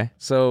 yeah. Okay.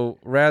 So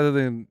rather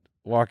than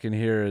walk in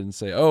here and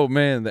say, "Oh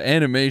man, the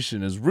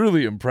animation is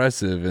really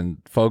impressive," and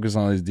focus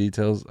on these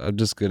details, I'm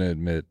just gonna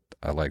admit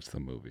I liked the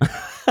movie.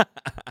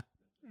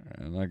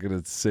 I'm not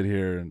gonna sit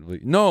here and be,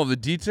 no, the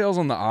details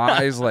on the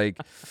eyes, like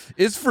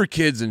it's for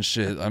kids and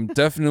shit. I'm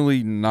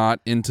definitely not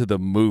into the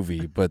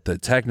movie, but the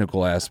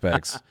technical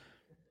aspects,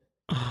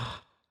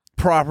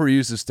 proper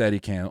use of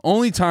Steadicam.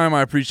 Only time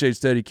I appreciate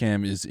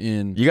Steadicam is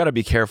in. You got to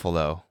be careful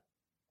though,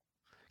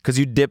 because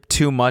you dip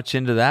too much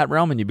into that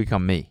realm and you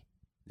become me.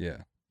 Yeah,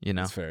 You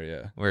know, that's fair.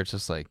 Yeah, where it's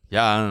just like,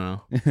 yeah, I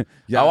don't know.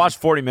 yeah. I watched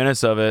 40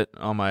 minutes of it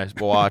on my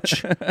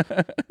watch.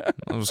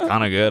 It was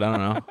kind of good. I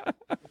don't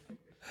know.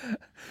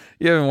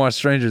 You haven't watched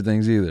Stranger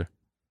Things either.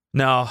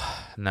 No.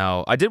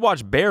 I did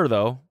watch Bear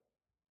though,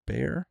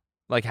 Bear?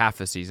 like half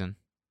the season.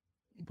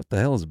 What the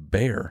hell is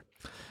Bear?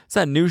 It's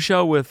that new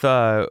show with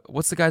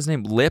what's the guy's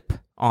name? Lip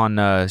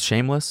on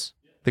Shameless.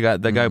 The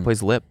guy who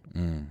plays Lip.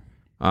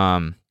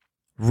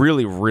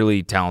 Really,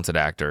 really talented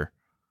actor.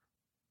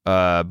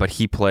 But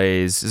he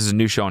plays. This is a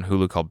new show on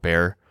Hulu called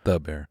Bear. The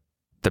Bear.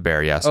 The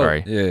Bear. Yeah,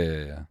 sorry. Oh,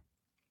 yeah.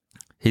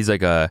 He's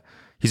like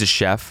he's a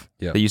chef.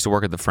 Yep. That used to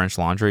work at the French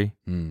Laundry,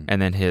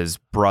 and then his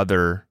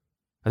brother,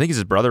 I think he's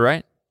his brother,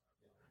 right?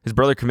 His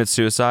brother commits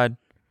suicide,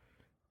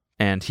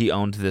 and he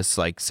owned this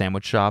like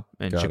sandwich shop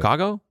in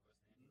Chicago,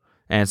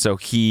 and so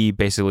he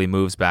basically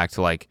moves back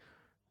to like,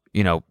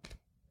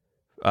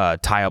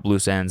 tie up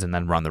loose ends and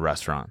then run the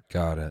restaurant.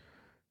 Got it.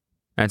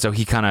 And so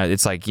he kind of,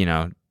 it's like,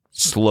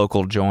 just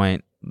local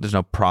joint. There's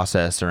no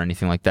process or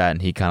anything like that,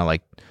 and he kind of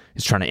like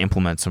is trying to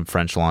implement some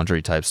French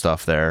Laundry type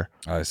stuff there.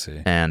 I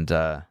see. And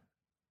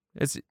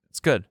it's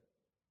good.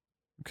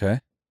 Okay.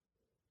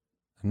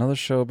 Another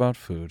show about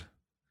food.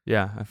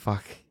 Yeah,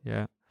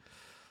 yeah.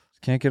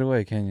 Can't get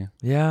away, can you?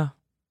 Yeah.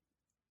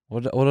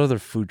 What other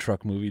food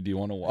truck movie do you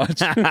want to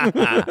watch?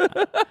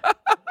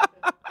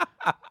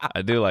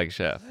 I do like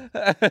Chef.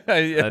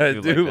 I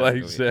do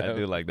like Chef. I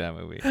do like that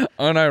movie.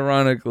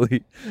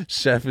 Unironically,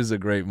 Chef is a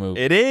great movie.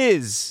 It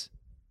is.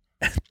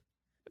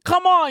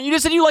 Come on, you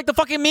just said you like the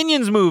fucking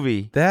Minions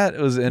movie. That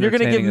was entertaining. You're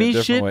gonna give me in a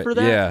different shit way. for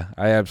that? Yeah,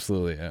 I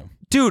absolutely am.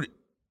 Dude,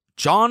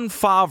 Jon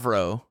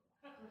Favreau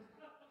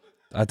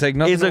I take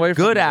nothing is a away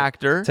from good the-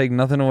 actor. Take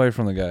nothing away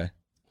from the guy.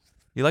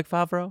 You like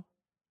Favreau?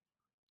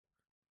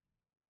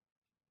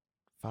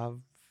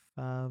 Favreau.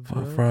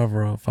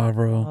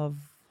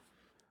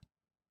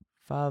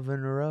 Five in a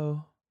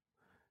row.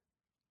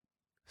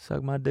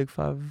 Suck my dick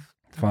 5.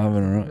 5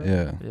 in a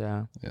row.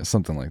 Yeah. Yeah,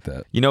 something like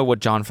that. You know what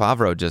Jon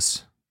Favreau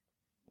just,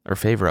 or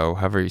Favreau,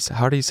 however you say,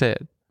 how do you say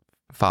it?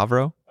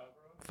 Favreau?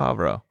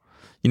 Favreau.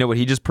 You know what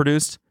he just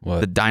produced? What?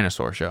 The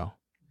Dinosaur Show.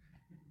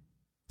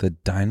 The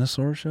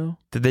Dinosaur Show?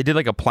 They did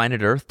like a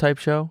Planet Earth type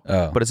show,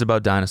 but it's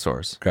about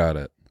dinosaurs. Got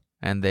it.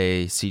 And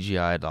they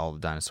CGI'd all the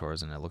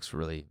dinosaurs, and it looks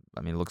really,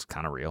 it looks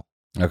kind of real.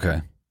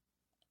 Okay.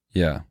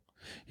 Yeah.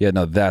 Yeah,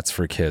 no, that's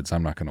for kids.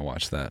 I'm not going to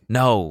watch that.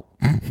 No,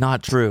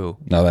 not true.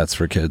 No, that's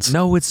for kids.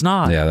 No, it's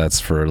not. Yeah, that's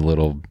for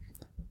little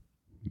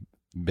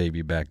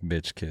baby back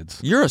bitch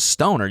kids. You're a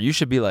stoner. You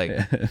should be like,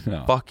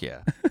 No. fuck yeah.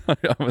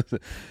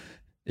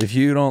 If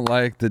you don't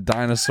like the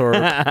dinosaur,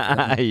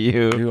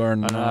 you are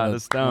not a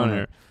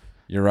stoner.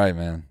 You're right,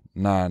 man.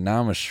 Nah,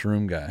 now I'm a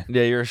shroom guy.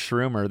 Yeah, you're a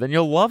shroomer. Then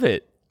you'll love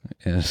it.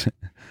 Yes.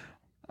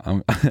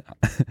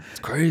 It's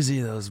crazy,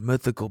 those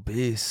mythical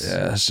beasts.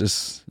 Yeah, it's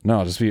just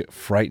be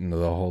frightened the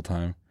whole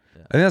time.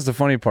 Yeah. I think that's the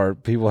funny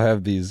part. People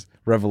have these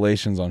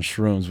revelations on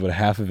shrooms, but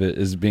half of it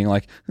is being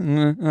like,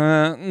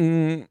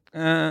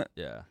 Yeah.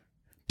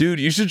 Dude,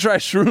 you should try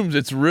shrooms.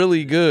 It's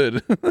really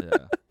good.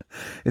 Yeah.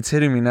 It's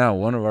hitting me now.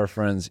 One of our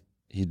friends,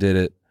 he did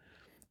it,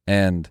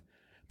 and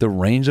the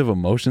range of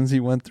emotions he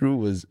went through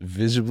was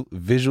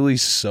visually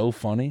so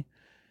funny.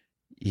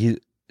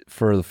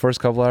 For the first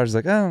couple hours, he's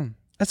like, oh,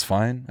 that's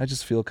fine. I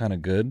just feel kind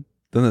of good.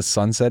 Then the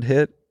sunset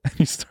hit, and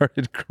he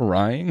started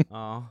crying.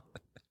 Oh.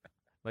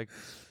 Like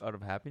out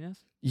of happiness?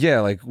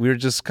 Yeah, like we were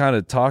just kind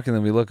of talking,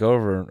 then we look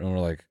over and we're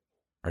like,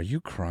 are you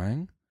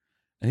crying?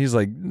 And he's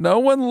like, no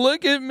one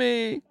look at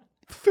me.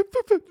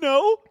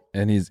 No.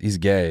 And he's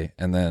gay.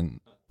 And then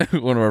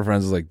one of our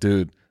friends was like,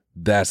 dude,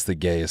 that's the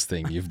gayest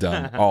thing you've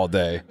done all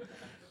day.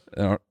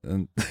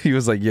 And he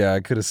was like, yeah,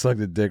 I could have sucked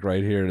a dick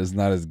right here. It's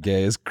not as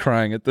gay as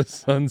crying at the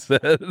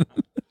sunset.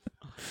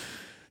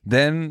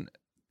 Then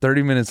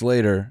 30 minutes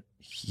later,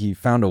 he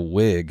found a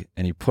wig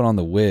and he put on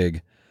the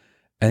wig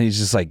and he's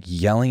just like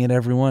yelling at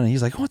everyone. And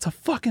he's like, oh, it's a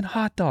fucking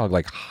hot dog,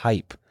 like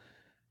hype.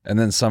 And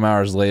then some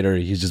hours later,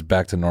 he's just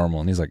back to normal.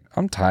 And he's like,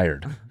 I'm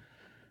tired.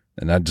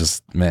 And I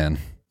just, man.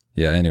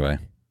 Yeah, anyway.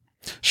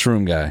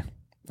 Shroom guy.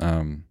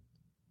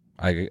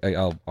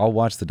 I'll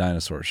watch the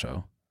Dinosaur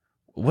Show.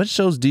 What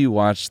shows do you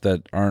watch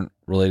that aren't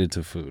related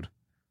to food?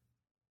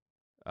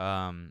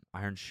 Iron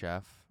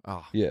Chef.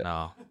 Oh, Yeah.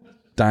 no.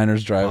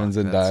 Diners, drive-ins,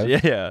 and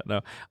dives? Yeah,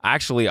 no.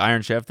 Actually,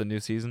 Iron Chef, the new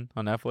season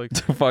on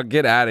Netflix. Fuck,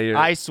 get out of here.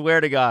 I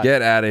swear to God.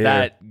 Get out of here.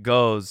 That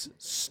goes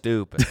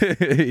stupid.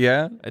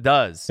 Yeah? It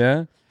does.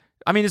 Yeah?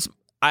 I mean, it's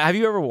Have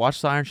you ever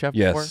watched the Iron Chef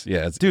before? Yes,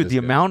 yeah, dude. The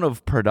amount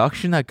of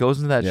production that goes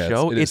into that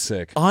show, it's it's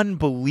sick.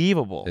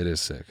 unbelievable. It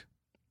is sick.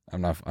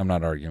 I'm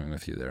not arguing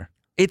with you there.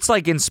 It's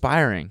like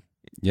inspiring.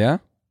 Yeah.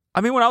 I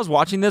mean, when I was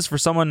watching this for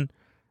someone,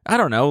 I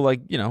don't know,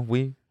 like, you know,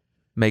 we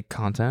make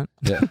content.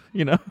 Yeah.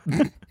 You know,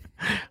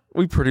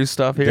 we produce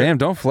stuff here. Damn,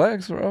 don't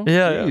flex, bro.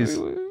 Yeah, Jeez.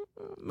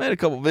 we made a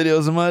couple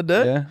videos in my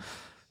day. Yeah.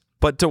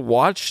 But to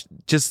watch,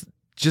 just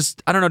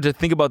I don't know, to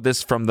think about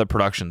this from the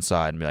production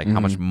side and be like, how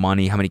much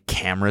money, how many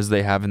cameras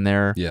they have in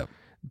there. Yeah.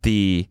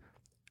 The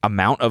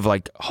amount of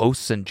like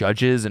hosts and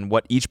judges and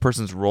what each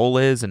person's role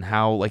is and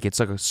how like it's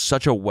like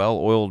such a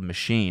well-oiled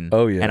machine.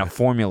 Oh, yeah. And a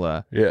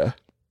formula. Yeah.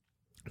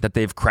 That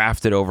they've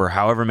crafted over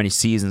however many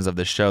seasons of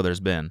this show there's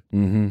been.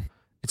 Mm-hmm.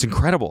 It's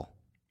incredible.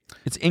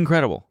 It's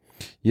incredible.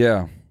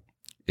 Yeah.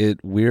 It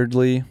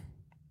weirdly,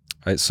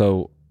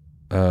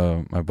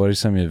 my buddy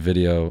sent me a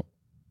video.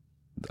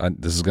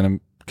 This is going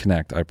to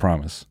connect, I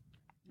promise,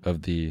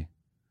 of the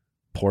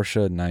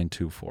Porsche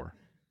 924.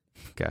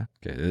 Okay.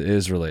 It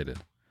is related.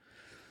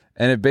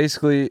 And it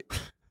basically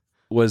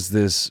was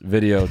this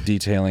video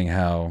detailing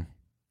how...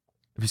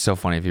 It'd be so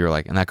funny if you were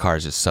like, and that car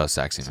is just so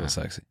sexy, man.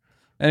 So sexy.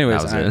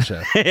 Anyways, Iron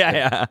Chef.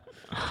 yeah.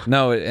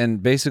 No,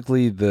 and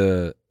basically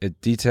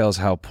it details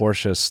how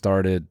Porsche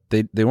started.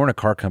 They weren't a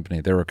car company;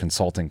 they were a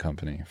consulting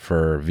company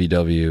for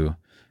VW,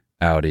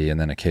 Audi, and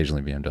then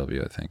occasionally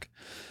BMW, I think.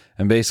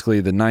 And basically,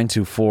 the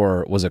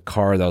 924 was a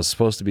car that was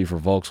supposed to be for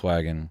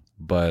Volkswagen,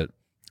 but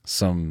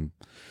some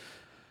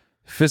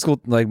fiscal,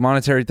 like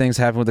monetary things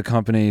happened with the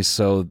company.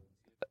 So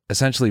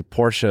essentially,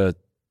 Porsche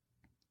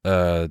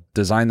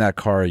designed that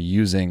car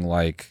using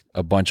like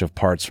a bunch of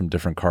parts from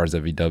different cars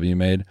that VW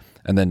made,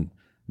 and then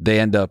they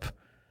end up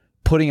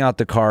putting out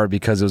the car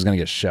because it was going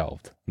to get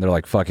shelved. And they're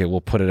like, fuck it,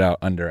 we'll put it out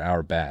under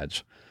our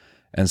badge.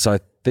 And so I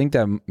think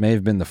that may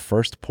have been the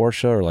first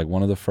Porsche or like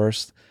one of the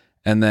first.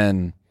 And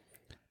then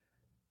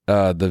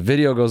the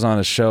video goes on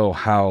to show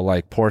how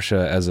like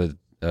Porsche as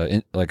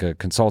like a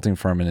consulting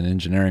firm and an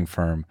engineering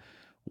firm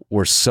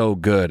were so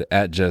good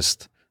at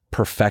just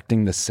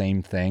perfecting the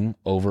same thing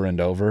over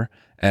and over,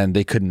 and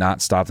they could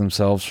not stop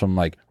themselves from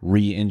like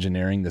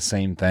re-engineering the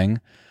same thing.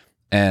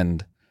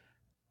 And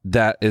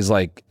that is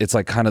like, it's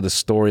like kind of the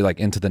story like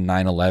into the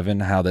 911,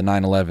 how the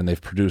 911, they've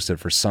produced it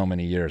for so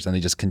many years and they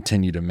just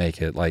continue to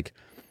make it like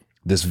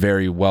this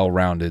very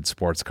well-rounded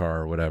sports car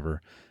or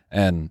whatever.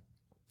 And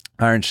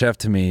Iron Chef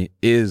to me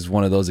is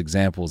one of those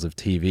examples of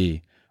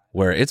TV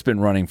where it's been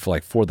running for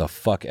like for the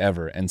fuck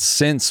ever, and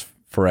since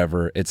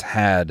forever it's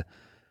had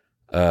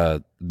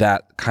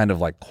that kind of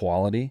like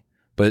quality.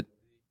 But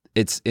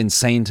it's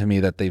insane to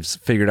me that they've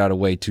figured out a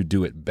way to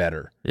do it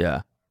better.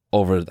 Yeah.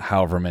 Over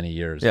however many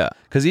years. Yeah.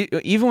 Because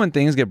even when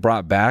things get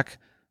brought back,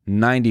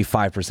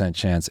 95%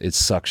 chance it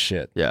sucks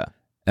shit. Yeah.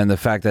 And the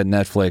fact that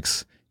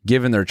Netflix,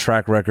 given their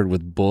track record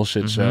with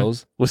bullshit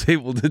shows, was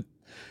able to,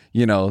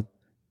 you know,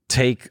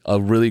 take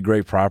a really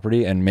great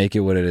property and make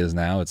it what it is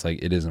now, it's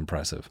like, it is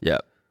impressive. Yeah.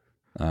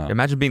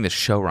 Imagine being the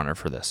showrunner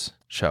for this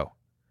show.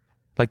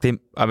 Like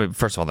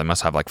first of all, they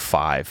must have like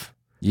 5.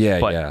 Yeah,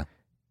 but yeah.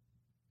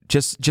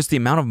 Just the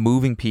amount of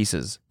moving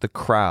pieces, the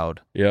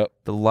crowd, Yep.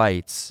 the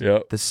lights,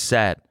 Yep. the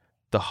set,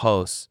 the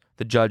hosts,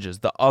 the judges,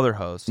 the other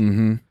hosts.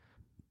 Mm-hmm.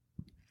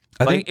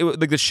 I think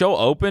like the show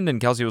opened and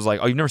Kelsey was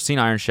like, "Oh, you've never seen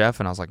Iron Chef?"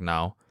 And I was like,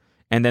 "No."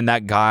 And then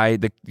that guy,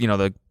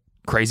 the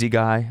crazy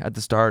guy at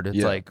the start, it's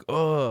like,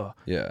 "Oh."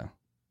 Yeah.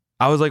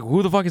 I was like,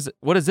 "Who the fuck is it?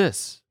 What is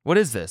this? What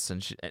is this?"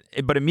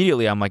 But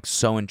immediately I'm like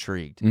so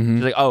intrigued. Mm-hmm.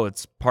 She's like, "Oh,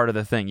 it's part of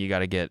the thing. You got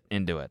to get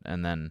into it."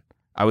 And then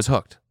I was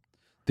hooked.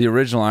 The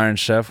original Iron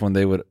Chef, when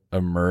they would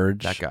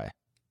emerge, That guy.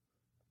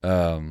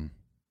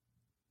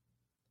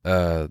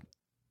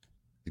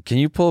 Can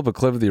you pull up a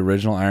clip of the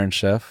original Iron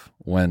Chef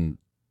when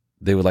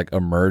they would like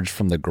emerge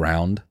from the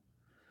ground?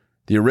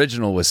 The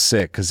original was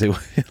sick because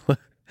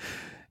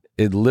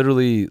it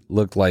literally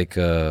looked like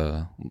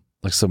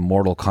some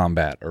Mortal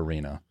Kombat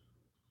arena.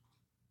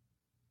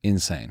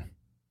 Insane.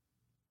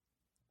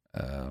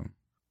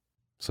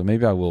 So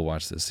maybe I will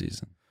watch this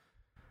season.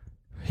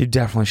 You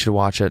definitely should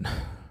watch it.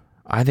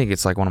 I think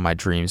it's like one of my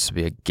dreams to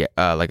be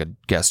like a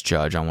guest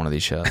judge on one of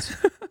these shows.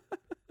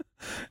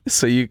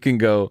 So you can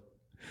go,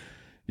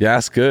 yeah,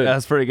 that's good.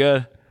 That's pretty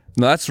good.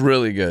 No, that's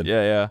really good.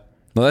 Yeah.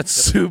 No, that's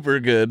super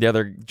good. The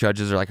other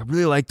judges are like, I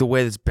really like the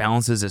way this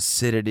balances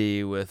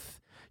acidity with.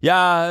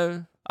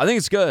 Yeah, I think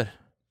it's good.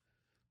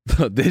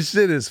 This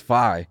shit is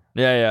fire.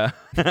 Yeah.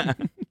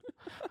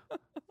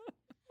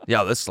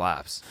 Yeah, this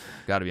slaps.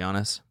 Got to be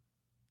honest.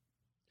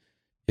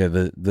 Yeah,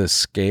 the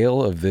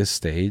scale of this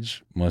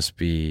stage must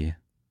be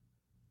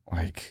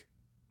like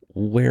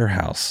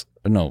warehouse.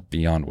 No,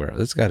 beyond warehouse.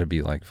 It's got to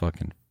be like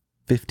fucking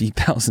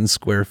 50,000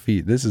 square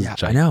feet. This is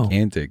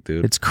gigantic,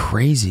 dude. It's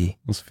crazy.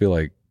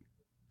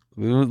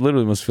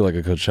 Literally must feel like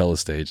a Coachella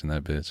stage in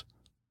that bitch.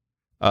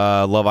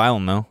 Love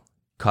Island, though.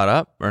 Caught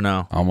up or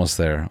no? Almost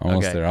there.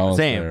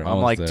 Same.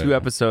 I'm like 2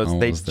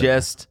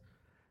 episodes.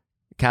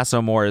 Casa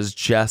Amor is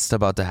just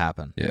about to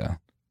happen. Yeah.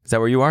 Is that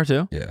where you are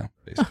too? Yeah,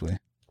 basically.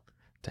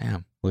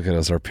 Damn. Look at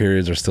us. Our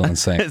periods are still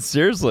insane.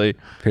 Seriously.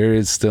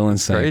 Periods still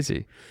insane.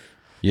 Crazy.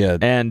 Yeah.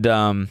 And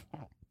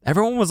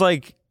everyone was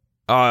like,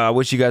 "Oh, I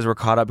wish you guys were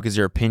caught up because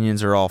your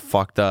opinions are all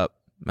fucked up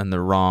and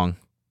they're wrong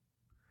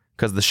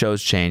because the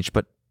show's changed."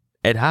 But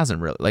it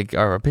hasn't really. Like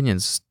our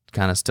opinions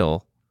kind of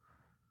still.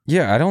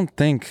 Yeah, I don't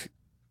think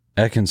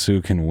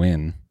Ekin-Su can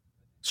win.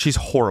 She's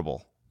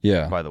horrible.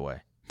 Yeah. By the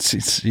way,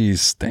 she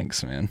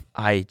stinks, man.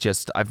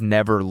 I've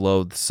never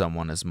loathed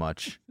someone as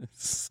much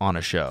on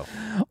a show.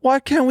 Why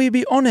can't we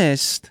be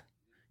honest?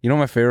 You know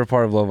what my favorite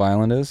part of Love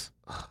Island is?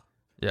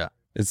 Yeah.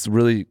 It's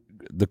really,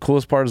 the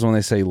coolest part is when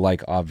they say,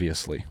 like,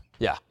 obviously.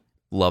 Yeah.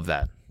 Love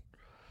that.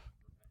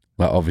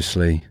 Well,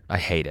 obviously. I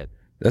hate it.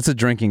 That's a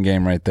drinking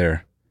game right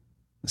there.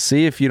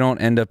 See if you don't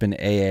end up in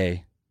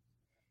AA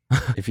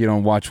if you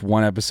don't watch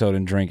one episode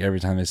and drink every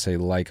time they say,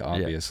 like,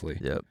 obviously.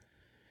 Yep.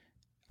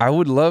 I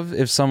would love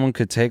if someone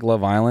could take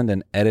Love Island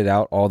and edit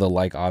out all the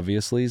like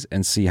obviously's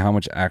and see how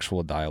much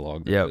actual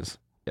dialogue there is.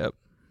 Yep.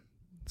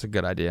 It's a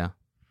good idea.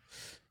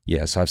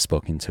 Yes, I've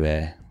spoken to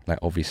her. Like,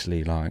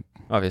 obviously, like.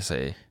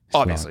 Obviously.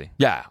 Obviously. Like,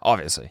 yeah,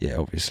 obviously. Yeah,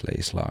 obviously,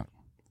 it's like.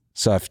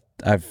 So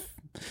I've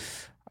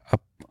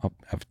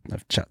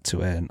chat to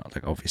her and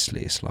like,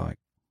 obviously, it's like.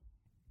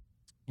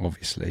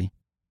 Obviously.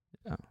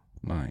 Yeah.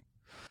 Like.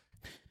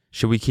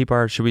 Should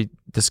we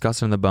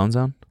discuss it in the Bone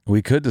Zone?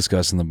 We could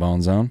discuss in the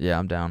Bone Zone. Yeah,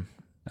 I'm down.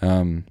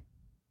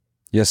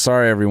 Yeah,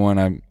 sorry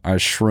everyone. I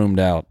shroomed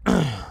out.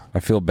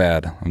 I feel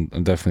bad.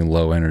 I'm definitely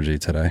low energy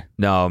today.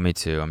 No, me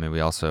too. I mean,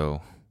 we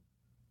also,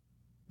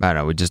 I don't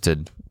know, we just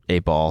did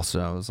 8 Ball, so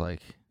I was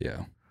like,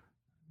 yeah,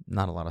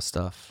 not a lot of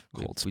stuff.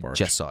 We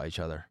just saw each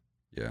other.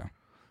 Yeah.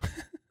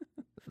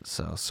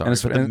 So sorry.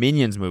 But the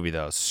Minions movie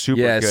though,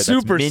 super good. That's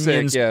super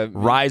Minions, sick. Yeah,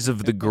 Rise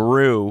of the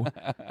Gru.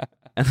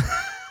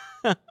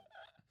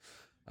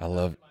 I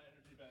love.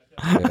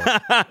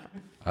 Yeah.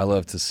 I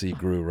love to see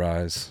Gru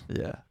rise.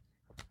 Yeah.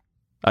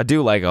 I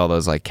do like all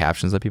those like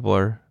captions that people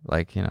are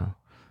like, you know,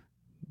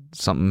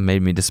 something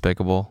made me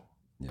despicable.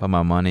 Put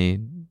my money.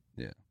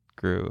 Yeah.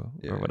 Gru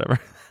or whatever.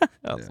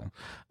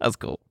 That's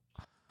cool.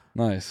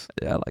 Nice.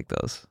 Yeah, I like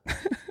those.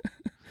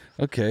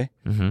 Okay.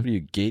 Mm-hmm. What are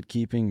you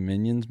gatekeeping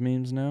Minions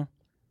memes now?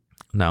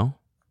 No.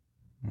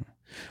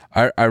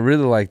 I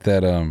really like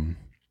that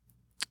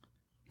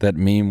that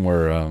meme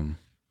where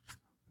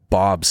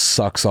Bob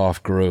sucks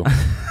off Gru.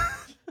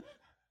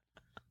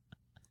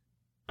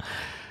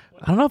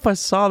 I don't know if I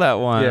saw that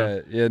one.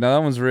 Yeah, no,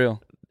 that one's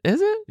real. Is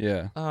it?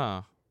 Yeah.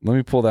 Oh. Let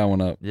me pull that one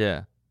up.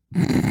 Yeah.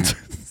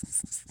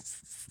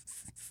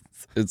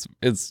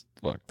 It's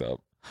fucked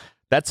up.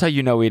 That's how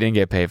you know we didn't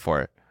get paid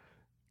for it.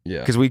 Yeah.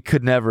 Because we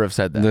could never have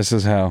said that. This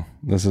is how.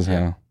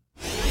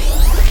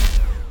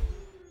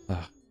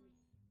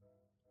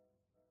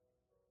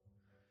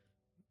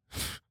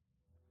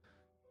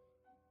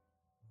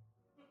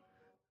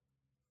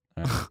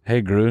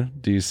 Hey, Gru,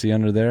 do you see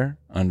under there?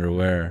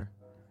 Underwear.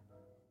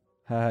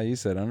 Haha, you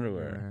said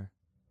underwear.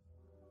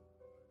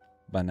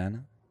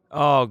 Banana?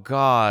 Oh,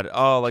 God.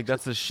 Oh, like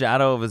that's the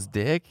shadow of his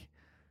dick?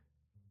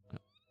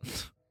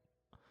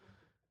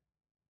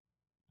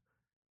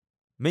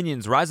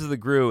 Minions, Rise of the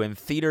Gru in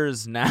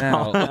theaters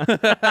now.